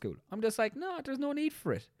to come in school. I'm just like, no, there's no need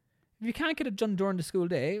for it. If you can't get it done during the school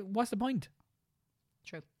day, what's the point?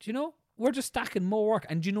 True. Do you know? We're just stacking more work.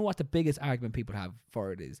 And do you know what the biggest argument people have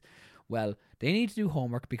for it is? Well, they need to do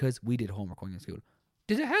homework because we did homework going to school.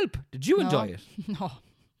 Did it help? Did you enjoy it? No.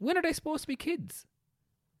 When are they supposed to be kids?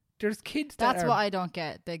 There's kids that That's are... what I don't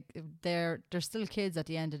get. They're still kids at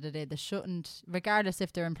the end of the day. They shouldn't, regardless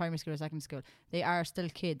if they're in primary school or secondary school, they are still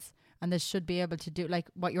kids. And they should be able to do, like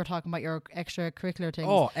what you're talking about, your extracurricular things.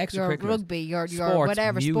 Oh, Your extracurriculars. rugby, your Sports,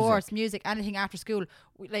 whatever, music. sports, music, anything after school.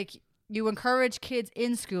 Like, you encourage kids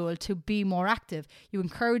in school to be more active. You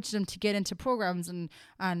encourage them to get into programs and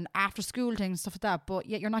after school things and stuff like that. But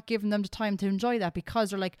yet you're not giving them the time to enjoy that because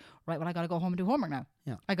they're like, right, well, I got to go home and do homework now.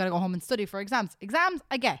 Yeah. I got to go home and study for exams. Exams,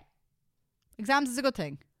 I get. Exams is a good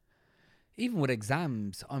thing. Even with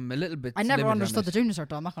exams, I'm a little bit... I never limited on understood it. the junior cert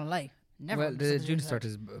though, I'm not going to lie. Never Well, understood the junior cert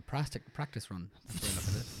is a practice run. That's the way I look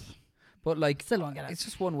at it. But like, Still don't get it. it's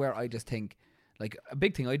just one where I just think, like, a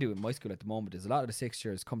big thing I do in my school at the moment is a lot of the 6th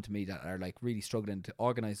years come to me that are like really struggling to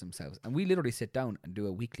organise themselves, and we literally sit down and do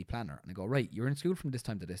a weekly planner, and I go, right, you're in school from this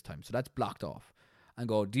time to this time, so that's blocked off. and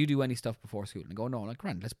go, do you do any stuff before school? And I go, no. I'm like,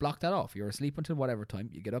 grand, let's block that off. You're asleep until whatever time.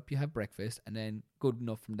 You get up, you have breakfast, and then good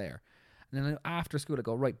enough from there. And then after school, I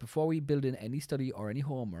go, right, before we build in any study or any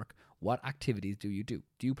homework, what activities do you do?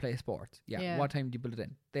 Do you play sports? Yeah. What time do you build it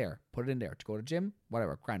in? There. Put it in there. To go to gym?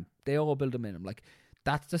 Whatever. Grand. They all build them in. I'm like,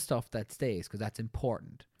 that's the stuff that stays because that's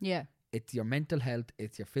important. Yeah. It's your mental health.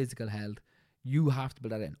 It's your physical health. You have to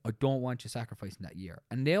build that in. I don't want you sacrificing that year.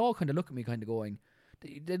 And they all kind of look at me kind of going,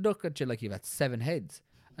 they look at you like you've had 7 heads.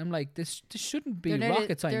 I'm like, this shouldn't be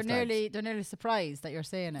rocket science. They're nearly surprised that you're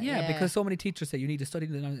saying it. Yeah, because so many teachers say you need to study.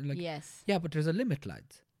 Like, yes. Yeah, but there's a limit,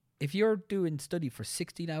 lads. If you're doing study for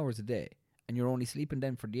 16 hours a day and you're only sleeping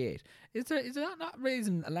then for the 8, is that not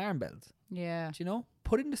raising alarm bells? Yeah. Do you know?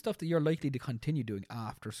 Put in the stuff that you're likely to continue doing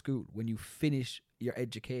after school when you finish your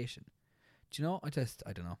education. Do you know? I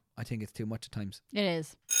don't know. I think it's too much at times. It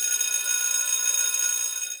is.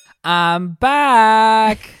 I'm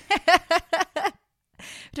back.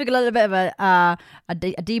 Took a little bit of a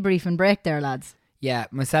debrief and break there, lads. Yeah,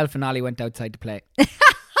 myself and Ollie went outside to play.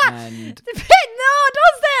 And No,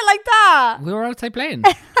 don't say it like that. we were outside playing.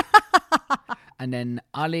 And then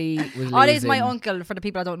Ollie was losing. Ollie's my uncle, for the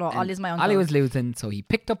people I don't know. Ollie's my uncle. Ollie was losing, so he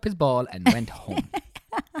picked up his ball and went home.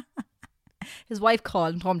 His wife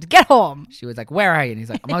called and told him to get home. She was like, where are you? And he's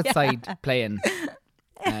like, I'm outside playing.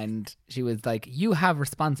 And she was like, you have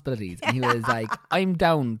responsibilities. And he was like, I'm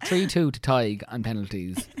down 3-2 to Tig on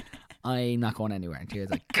penalties. I'm not going anywhere. And she was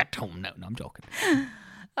like, get home now. No, I'm joking.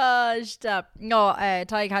 Stop. No,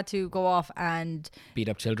 Tig had to go off and Beat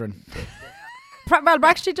up children. well,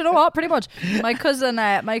 actually, do you know what? Pretty much. My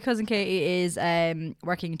cousin Katie is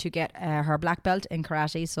working to get her black belt in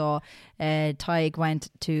karate. So Tig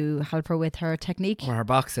went to help her with her technique. Or her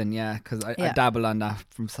boxing, yeah. Because I dabble on that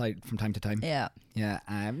from time to time. Yeah. Yeah.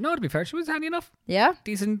 No, to be fair, she was handy enough. Yeah.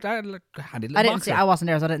 Decent, handy little I didn't boxer. see. I wasn't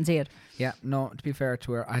there, so I didn't see it. Yeah. No, to be fair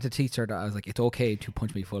to her, I had to teach her that I was like, it's okay to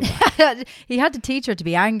punch me full back. He had to teach her to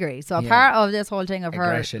be angry. So a part of this whole thing of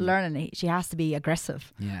Aggression. her learning, she has to be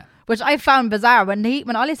aggressive. Yeah. Which I found bizarre. When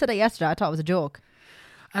Ollie said it yesterday, I thought it was a joke.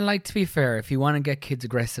 And like, to be fair, if you want to get kids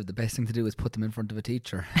aggressive, the best thing to do is put them in front of a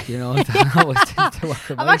teacher. You know, that always tends to work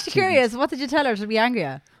with I'm my actually students. curious. What did you tell her to be angry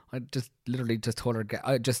at? I just literally just told her,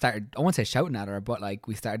 I just started, I won't say shouting at her, but like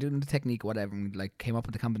we started doing the technique or whatever, and we like came up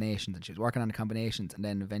with the combinations, and she was working on the combinations, and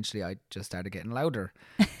then eventually I just started getting louder.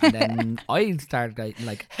 And then I started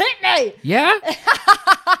like, hit me! Yeah?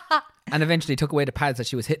 And eventually took away the pads that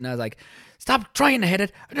she was hitting. I was like, stop trying to hit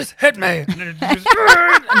it, just hit me.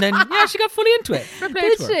 And then yeah, she got fully into it. Fair play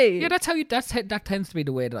Did to her. she? Yeah, that tends to be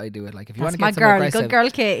the way that I do it. Like if you want That's to get my someone girl. aggressive, Good girl,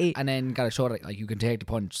 Katie. and then gotta show that like you can take the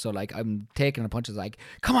punch. So like I'm taking the punches like,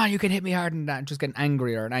 come on, you can hit me harder than that, and just getting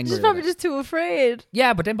angrier and angrier. She's probably just too afraid.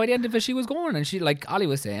 Yeah, but then by the end of it, she was going, and she, like Ollie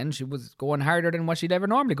was saying, she was going harder than what she'd ever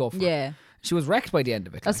normally go for. Yeah. She was wrecked by the end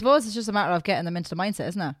of it. I Like. suppose it's just a matter of getting them into the mindset,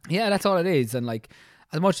 isn't it? Yeah, that's all it is. And like,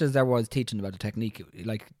 as much as there was teaching about the technique,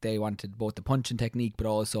 like they wanted both the punching technique, but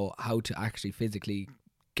also how to actually physically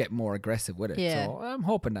get more aggressive with it. Yeah. So I'm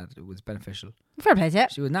hoping that it was beneficial. Fair play, yeah.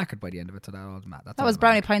 She was knackered by the end of it, so that was mad. That was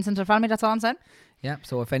brownie pints into the family, that's all I'm saying. Yeah,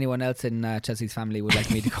 so if anyone else in Chelsea's family would like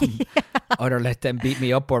me to come either let them beat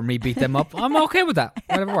me up or me beat them up, I'm okay with that.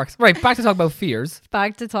 Whatever works. Right, back to talk about fears.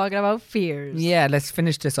 Back to talking about fears. Yeah, let's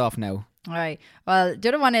finish this off now. All right. Well, the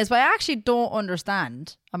other one is, what I actually don't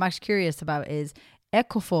understand, I'm actually curious about, is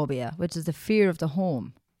ecophobia, which is the fear of the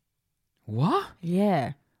home. What?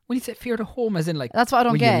 Yeah. When you say fear of the home, as in like That's what I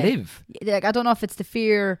don't where get. you live? Like, I don't know if it's the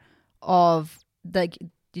fear of like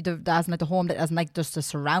as in like the home, that as in like just the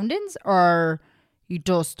surroundings, or you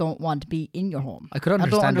just don't want to be in your home. I could don't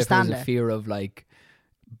understand if there was understand a fear of like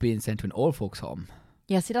being sent to an old folks home.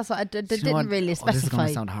 Yeah, see, that's what they Do you know didn't what? really Oh, this is going specify.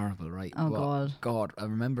 to sound horrible, right? Oh, Well, God. God, I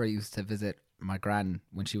remember I used to visit my gran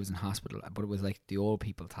when she was in hospital, but it was like the old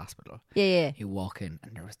people's hospital. Yeah. You walk in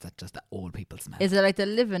and there was just the old people smell. Is it like the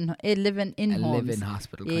living in a homes? live-in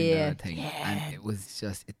hospital kind Yeah. of thing, and it was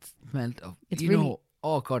just, it smelled of, It's you really- know,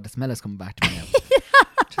 oh God, the smell is coming back to me now.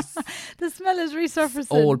 Just The smell is resurfacing.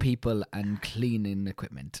 old people and cleaning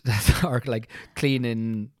equipment, or like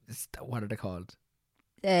cleaning, what are they called?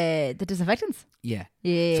 The disinfectants. Yeah.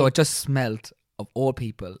 Yeah. So it just smelled of old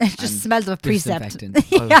people. It just and smells of precept.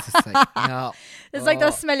 disinfectant. I was just like, no. It's like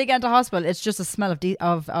that smell you get into hospital. It's just a smell of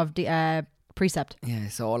precept. Yeah,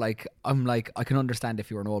 so like I'm like, I can understand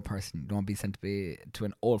if you're an old person, you don't want to be sent to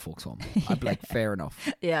an old folks home. I'd be like, fair enough.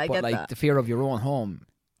 Yeah, I but get like that. the fear of your own home,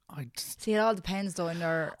 See, it all depends though.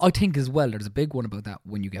 I think as well, there's a big one about that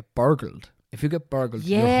when you get burgled. If you get burgled,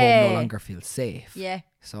 your Yeah. home no longer feels safe. Yeah.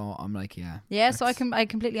 So I'm like, yeah. Yeah, so I that's- I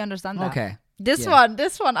completely understand that. Okay. This Yeah.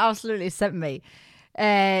 one absolutely sent me.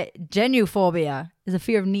 Genuphobia is a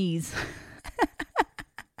fear of knees.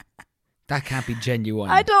 That can't be genuine.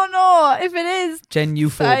 I don't know if it is.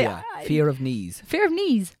 Genuphobia. Fear of knees. Fear of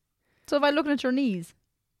knees. So if I'm looking at your knees.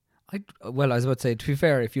 I was about to say, to be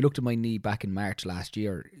fair, if you looked at my knee back in March last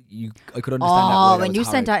year, I could understand that. Oh, word. when you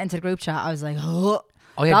sent that into the group chat, I was like, oh.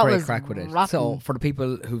 I had that great was crack with it. rotten. So for the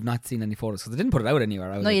people who've not seen any photos, because I didn't put it out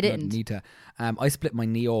anywhere. No, you didn't. Need to. I split my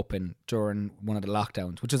knee open during one of the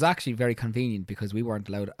lockdowns, which was actually very convenient because we weren't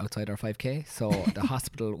allowed outside our 5K. So the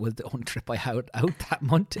hospital was the only trip I had out that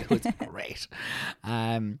month. It was great.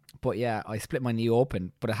 But yeah, I split my knee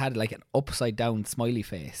open, but it had like an upside down smiley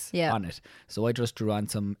face on it. So I just drew on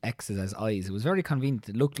some X's as eyes. It was very convenient.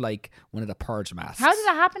 It looked like one of the purge masks. How did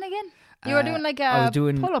that happen again? You were doing like a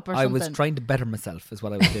pull-up or something? I was trying to better myself is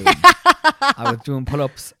what I was doing. I was doing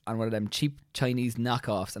pull-ups on one of them cheap Chinese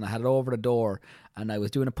knockoffs, and I had it over the door, and I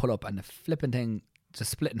was doing a pull-up, and the flipping thing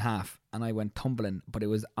just split in half, and I went tumbling, but it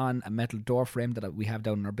was on a metal door frame that we have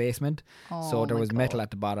down in our basement. So there was metal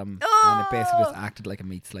at the bottom, and it basically just acted like a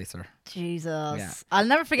meat slicer. Jesus. Yeah. I'll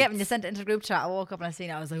never forget when you sent it into the group chat. I woke up and I seen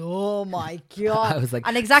it. I was like, oh my God. I was like,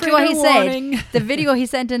 and exactly what he warning. said. The video he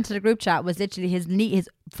sent into the group chat was literally his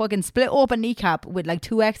fucking split open kneecap with like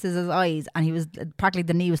 2 X's as eyes, and he was practically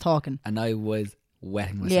the knee was talking. And I was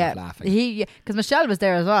wetting myself laughing. Because Michelle was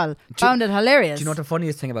there as well. Found it hilarious. Do you know what the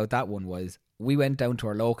funniest thing about that one was? We went down to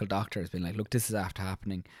our local doctors being like, look, this is after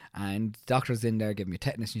happening, and the doctor's in there giving me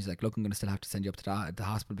tetanus, and he's like, look, I'm going to still have to send you up to the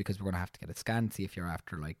hospital because we're going to have to get a scan, see if you're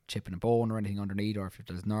after like chipping a bone or anything underneath, or if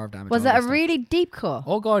there's nerve damage. Was it a really deep cut?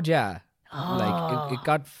 Oh God, yeah. Like it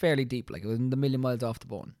got fairly deep, like it was in the million miles off the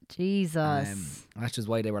bone. Jesus. That's just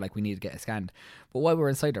why they were like, we need to get a scan. But while we were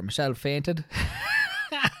inside there, Michelle fainted.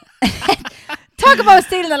 Talk about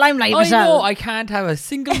stealing the limelight, Michelle. I know, I can't have a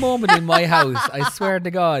single moment in my house, I swear to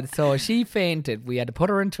God. So she fainted. We had to put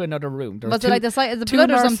her into another room. Was it like the sight of the blood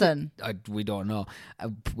or something? We don't know.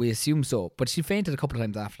 We assume so. But she fainted a couple of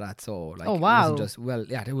times after that. So like, oh wow. It wasn't just, well,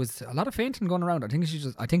 yeah, there was a lot of fainting going around. I think she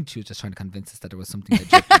was just trying to convince us that there was something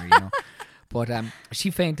legit there, you know. But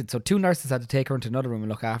she fainted, so 2 nurses had to take her into another room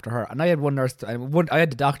and look after her. And I had one nurse, I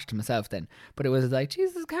had the doctor to myself then. But it was like,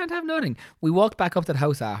 Jesus, can't have nothing. We walked back up to the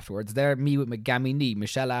house afterwards. There, me with my gammy knee,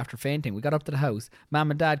 Michelle after fainting. We got up to the house.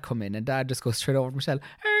 Mum and Dad come in, and Dad just goes straight over to Michelle.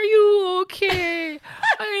 Are you okay?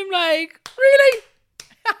 I'm like, really?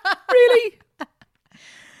 Really?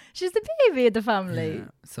 She's the baby of the family. Yeah.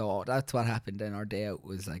 So that's what happened then. Our day out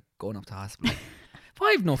was like going up to hospital. But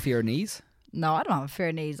I have no fear of knees. No, I don't have fear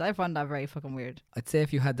of knees. I find that very fucking weird. I'd say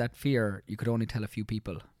if you had that fear, you could only tell a few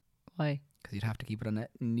people. Why? Because you'd have to keep it on a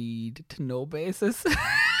need-to-know basis.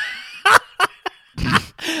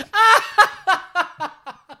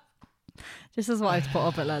 This is what I put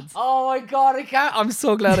up at, lads. Oh my God, I can't. I'm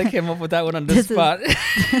so glad I came up with that one on the spot.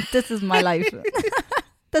 This is my life.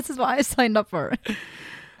 This is what I signed up for.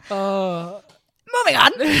 Moving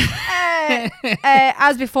on.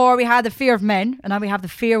 As before, we had the fear of men, and now we have the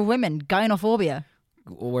fear of women. Gynophobia.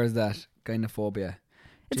 Where's that? Gynophobia.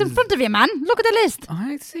 It's in front of you, man. Look at the list.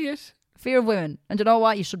 I see it. Fear of women. And you know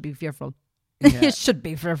what? You should be fearful. Yeah. You should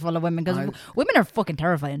be fearful of women, because women are fucking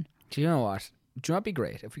terrifying. Do you know what? Do you know what'd be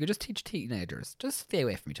great? If we could just teach teenagers, just stay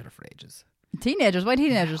away from each other for ages. Teenagers? Why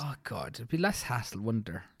teenagers? Oh God, it'd be less hassle, wouldn't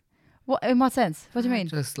there? What, in what sense? What do you mean?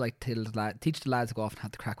 Just like teach the lads to go off and have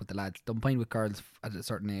the crack with the lads. Don't mind with girls at a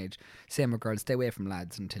certain age. Same with girls. Stay away from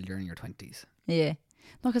lads until you're in your 20s. Yeah.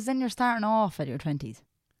 No, because then you're starting off at your 20s.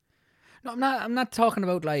 No, I'm not talking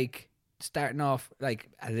about like starting off like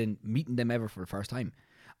as in meeting them ever for the first time.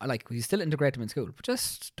 I like you still integrate them in school, but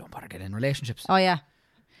just don't bother getting in relationships. Oh yeah.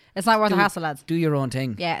 It's not worth the hassle, lads. Do your own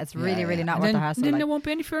thing. Yeah, it's really, really not worth the hassle. Then there won't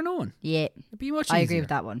be any fear of no one. Yeah. It'd be much easier. I agree with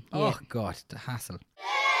that one. Yeah. Oh God, the hassle.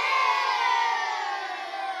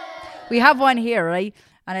 We have one here, right?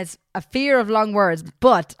 And it's a fear of long words,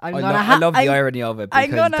 but I love the irony of it,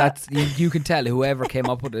 because that's you can tell whoever came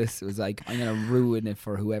up with this was like, I'm going to ruin it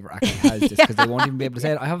for whoever actually has this, because they won't even be able to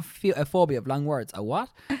say it. I have a phobia of long words. A what?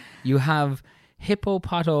 You have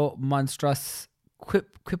hippopotomonstrous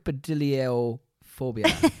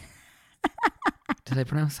quipediliophobia. Did I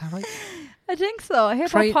pronounce that right? I think so.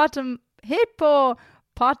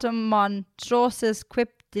 Hippopotomontrosis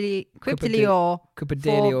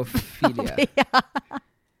quipediliophilia.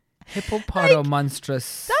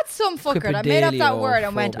 Hippopotomonstrous. That's some fucker that made up that word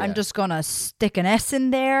and went, I'm just gonna stick an S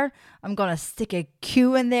in there, I'm gonna stick a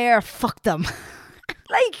Q in there, fuck them.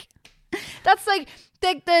 Like, that's like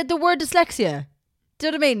the word dyslexia. Do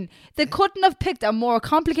you know what I mean? They couldn't have picked a more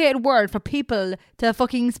complicated word for people to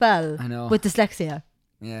fucking spell. I know. With dyslexia.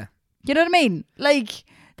 Yeah. You know what I mean? Like,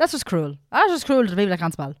 that's just cruel. That's just cruel to the people that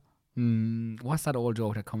can't spell. What's that old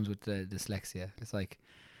joke that comes with the dyslexia? It's like,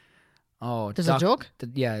 Oh, There's a joke?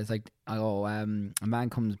 Yeah, it's like, a man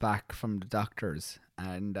comes back from the doctor's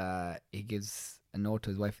and he gives a note to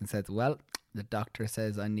his wife and says, well, the doctor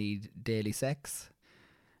says I need daily sex.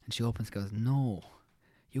 And she opens and goes, no,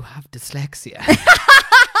 you have dyslexia.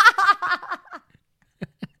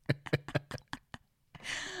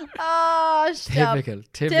 Oh, stop.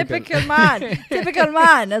 Typical man. Typical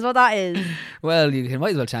man. That's what that is. Well, you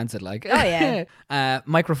might as well chance it, like. Oh, yeah.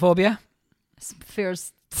 Microphobia.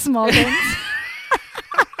 Fears small things.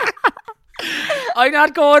 I'm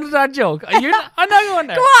not going to that joke. I'm not going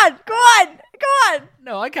there. Go on.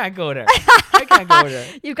 No, I can't go there. I can't go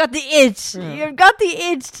there. You've got the itch. You've got the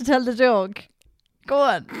itch to tell the joke. Go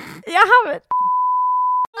on. You have it.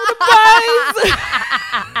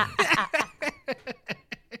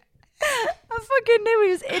 I fucking knew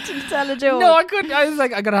he was itching to tell a joke. No, I couldn't. I was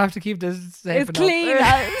like, I'm going to have to keep this safe as clean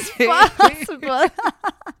as possible.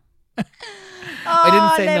 I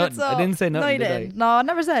didn't say nothing. I didn't say nothing. No, you didn't. No, I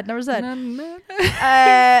never said. No. The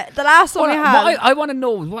last one we have. I want to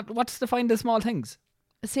know what's to find the small things.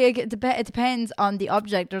 See, it depends on the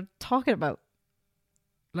object they're talking about.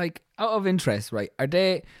 Like, out of interest, right? Are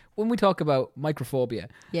they, when we talk about microphobia?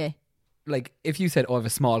 Yeah. Like, if you said, I have a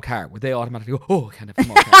small car, would they automatically go, oh, I can't have a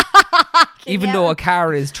small car? Even though a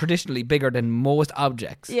car is traditionally bigger than most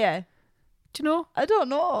objects. Yeah. Do you know? I don't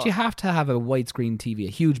know. Do you have to have a widescreen TV,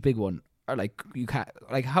 a huge big one? Or like, you can't,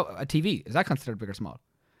 like, how, a TV, is that considered big or small?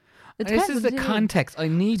 This is the context I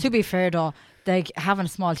need. To be fair though, like having a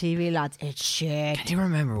small TV, lads, it's shit. Can you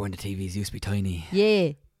remember when the TVs used to be tiny?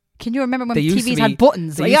 Yeah. Can you remember when They used TVs to be- had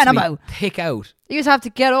buttons? They What are used you to on be about? thick out. You used to have to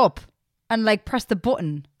get up and like press the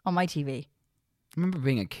button on my TV. I remember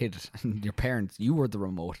being a kid and your parents, you were the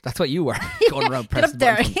remote. That's what you were. Going around Get up pressing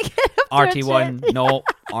there. buttons. Get up there, RT1, shit. no.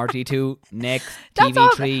 RT2, next. That's all.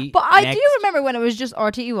 TV3, But I next. do remember when it was just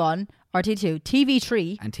RT1, RT2,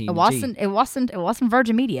 TV3, And it wasn't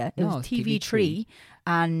Virgin Media. It No, was TV3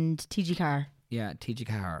 and TG Car. Yeah, TG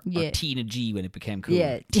Car. Yeah. Or Tina G when it became cool.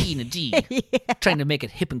 Yeah. Tina G. Trying to make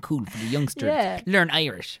it hip and cool for the youngsters. Yeah. Learn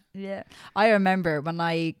Irish. Yeah. I remember when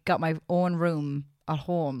I got my own room at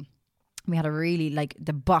home. We had a really like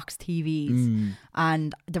the box TVs,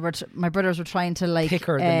 and my brothers were trying to like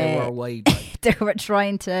Thicker than they were wide. they were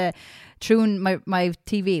trying to tune my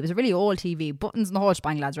TV. It was a really old TV, buttons and the whole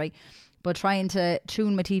shebang, lads, right? But trying to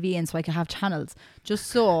tune my TV in so I could have channels, just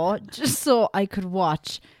so I could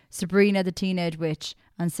watch Sabrina the Teenage Witch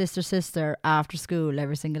and Sister after school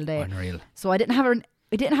every single day. Unreal. So I didn't have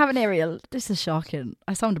an aerial. This is shocking.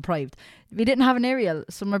 I sound deprived. We didn't have an aerial,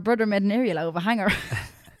 so my brother made an aerial out of a hanger.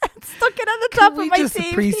 Stuck it on the top of my TV. Can we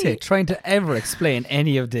just appreciate trying to ever explain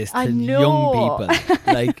any of this to I know. young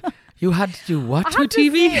people? Like, you had to do what to a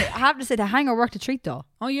TV? I have to say the hanger worked a treat though.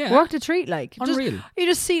 Oh, yeah. Worked a treat, like. Unreal. You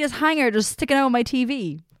just see this hanger just sticking out of my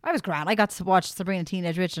TV. I was grand. I got to watch Sabrina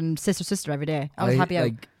Teenage Witch and Sister every day. I was happy out.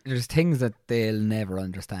 Like, there's things that they'll never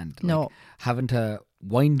understand. Like No. having to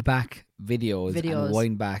wind back videos. And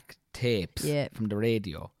wind back tapes from the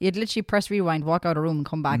radio. You'd literally press rewind, walk out of the room and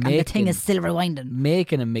come back, and the thing is still rewinding.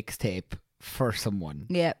 Making a mixtape for someone.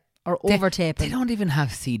 Yeah. Or overtaping. They don't even have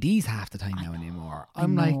CDs half the time now anymore.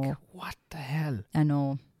 I'm like, what the hell? I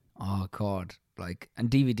know. Oh, God. Like, and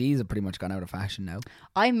DVDs have pretty much gone out of fashion now.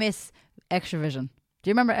 I miss Extravision. Do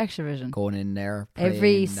you remember Extravision? Going in there.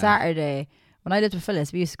 Every Saturday. When I lived with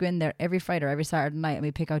Phyllis, we used to go in there every Friday or every Saturday night and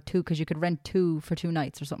we'd pick out 2 because you could rent 2 for 2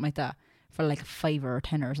 nights or something like that for like $5 or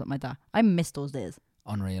 $10 or something like that. I miss those days.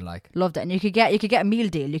 Unreal, like. Loved it. And you could get a meal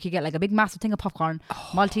deal. You could get like a big massive thing of popcorn,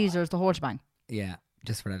 Maltesers, the whole shebang. Yeah,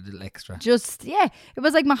 just for that little extra. It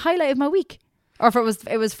was like my highlight of my week. Or if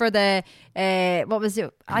it was for the what was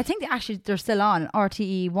it? I think they're still on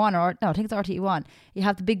RTE1 I think it's RTE1. You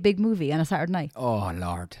have the big movie on a Saturday night. Oh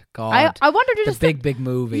Lord, God! I wondered you the just big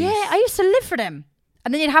movies. Yeah, I used to live for them.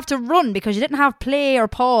 And then you'd have to run because you didn't have play or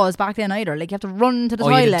pause back then either. Like you have to run to the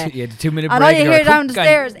toilet. You had a 2-minute break. And all you hear down the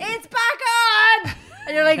stairs, it's back on!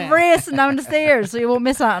 And you're like racing down the stairs so you won't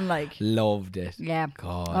miss out. And like loved it. Yeah.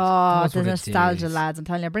 God. Oh, those the were nostalgia, days. lads. I'm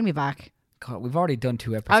telling you, bring me back. God, we've already done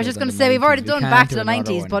 2 episodes. I was just going to say, we've already done back to the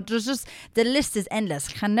 90s, but there's just, the list is endless.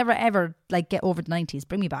 Can never ever like get over the 90s.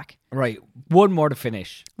 Bring me back. Right. One more to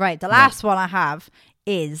finish. Right. The last one I have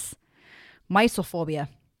is mysophobia.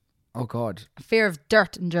 Oh God. Fear of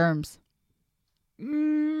dirt and germs.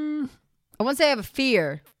 I wouldn't say I have a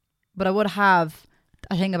fear, but I would have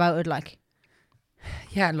a thing about it like.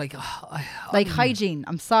 Yeah, like. Like hygiene.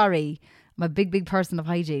 I'm sorry. I'm a big person of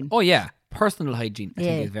hygiene. Oh yeah. Personal hygiene, I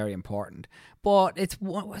think, is very important. But it's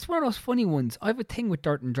one of those funny ones. I have a thing with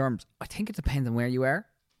dirt and germs. I think it depends on where you are.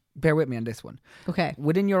 bear with me on this one. Okay.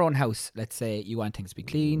 Within your own house, let's say you want things to be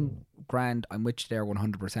clean, grand, I'm with you there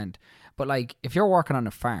 100%. But like, if you're working on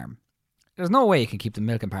a farm, there's no way you can keep the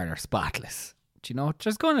milking parlour spotless. Do you know?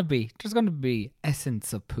 There's going to be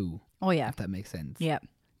essence of poo. Oh, yeah. If that makes sense. Yeah.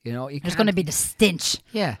 You know, There's going to be the stench.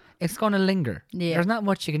 Yeah, it's going to linger. Yeah. There's not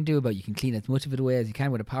much you can do about it. You can clean as much of it away as you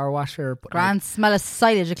can with a power washer. But Grand smell of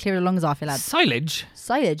silage to clear the lungs off you, lads. Silage?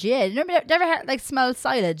 Silage, yeah. You ever heard, like, smell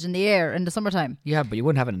silage in the air in the summertime? Yeah, but you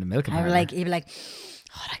wouldn't have it in the milking parlour. You'd be like,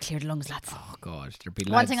 oh, that cleared the lungs, lads. Oh, God. There'd be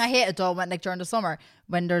lads. One thing I hated, though, like during the summer,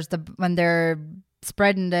 when they're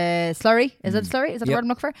spreading the slurry. Is it slurry? Is that the word I'm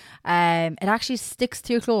looking for? It actually sticks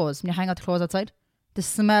to your clothes when you hang out the clothes outside. The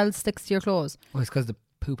smell sticks to your clothes. Well, it's because the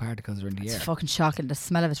poo particles are in the air. It's fucking shocking. The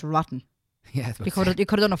smell of it's rotten. Yeah, you could have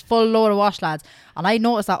done a full load of wash, lads. And I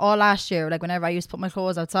noticed that all last year, like whenever I used to put my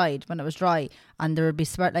clothes outside when it was dry, and there would be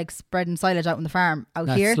spreading silage out in the farm out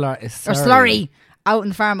here, or slurry out in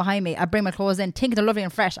the farm behind me. I'd bring my clothes in, thinking they're lovely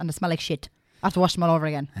and fresh, and they smell like shit. I have to wash them all over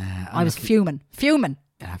again. I was fuming.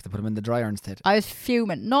 I have to put them in the dryer instead. I was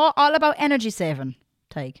fuming. No, all about energy saving,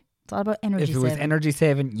 Tig. It's all about energy saving. If it was energy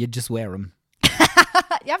saving, you'd just wear them.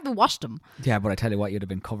 You have to wash them. Yeah, but I tell you what, you'd have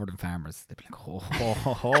been covered in farmers. They'd be like, ho, ho,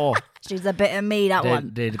 ho, ho. She's a bit of me,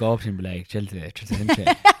 one. They'd go up to him and be like, chill today.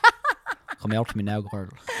 Come out to me now, girl.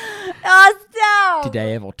 Oh, stop. Did I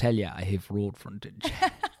ever tell you I have road frontage?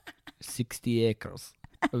 60 acres.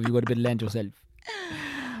 Have you got a bit of land yourself?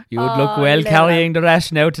 You would look well carrying the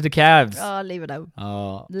ration out to the calves. Oh, leave it out.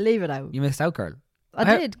 Oh, leave it out. You missed out, girl.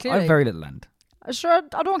 I did, clearly. I have very little land. Sure,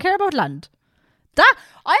 I don't care about land. That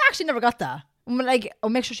I actually never got that. I'm like,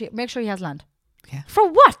 make sure he has land. Yeah. For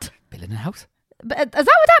what? Building a house. But is that what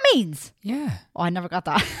that means? Yeah. Oh, I never got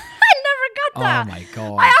that. I never got that. Oh my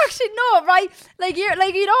God. I actually know, right?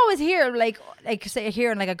 Like you'd always hear like say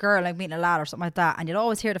hearing like a girl like meeting a lad or something like that, and you'd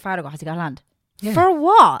always hear the father go, "Has he got land?" Yeah. For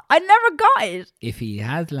what? I never got it. If he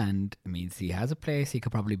has land, it means he has a place. He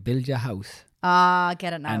could probably build you a house. Ah,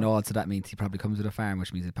 get it now. And also that means he probably comes with a farm,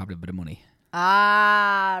 which means he's probably a bit of money.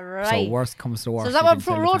 Ah, right. So worst comes to worst. So is that what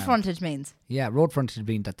road frontage means? Yeah, road frontage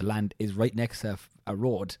means that the land is right next to a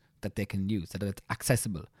road that they can use, that it's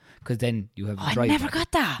accessible. Because then you have a driveway. I never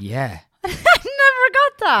got that. Yeah. I never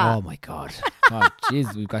got that. Oh my God. Oh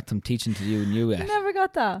jeez, we've got some teaching to do and you. Never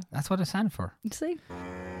got that. That's what I stand for. See?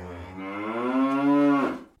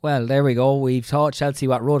 Well, there we go. We've taught Chelsea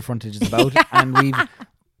what road frontage is about, and we've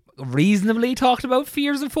reasonably talked about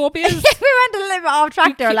fears and phobias. We went a little bit off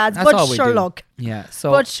track there, lads. That's but sure look. Yeah. So.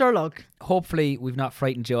 But sure look. Hopefully, we've not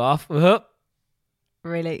frightened you off. Really?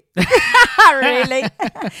 Really?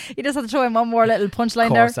 You just had to throw in one more little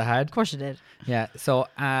punchline there. Of course I had. Of course you did. Yeah. So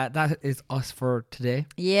that is us for today.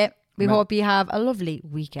 Yeah. We hope you have a lovely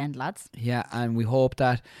weekend, lads. Yeah, and we hope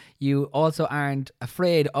that you also aren't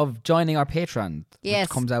afraid of joining our Patreon. Yes. Which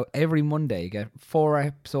comes out every Monday. You get 4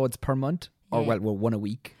 episodes per month. Or well, one a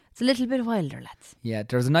week. It's a little bit wilder, lads. Yeah,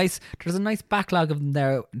 there's a nice backlog of them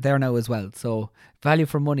there now as well. So value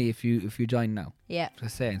for money if you join now. Yeah.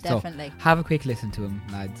 Just saying. Definitely. So have a quick listen to them,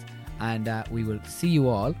 lads. And we will see you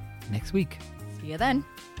all next week. See you then.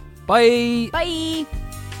 Bye. Bye.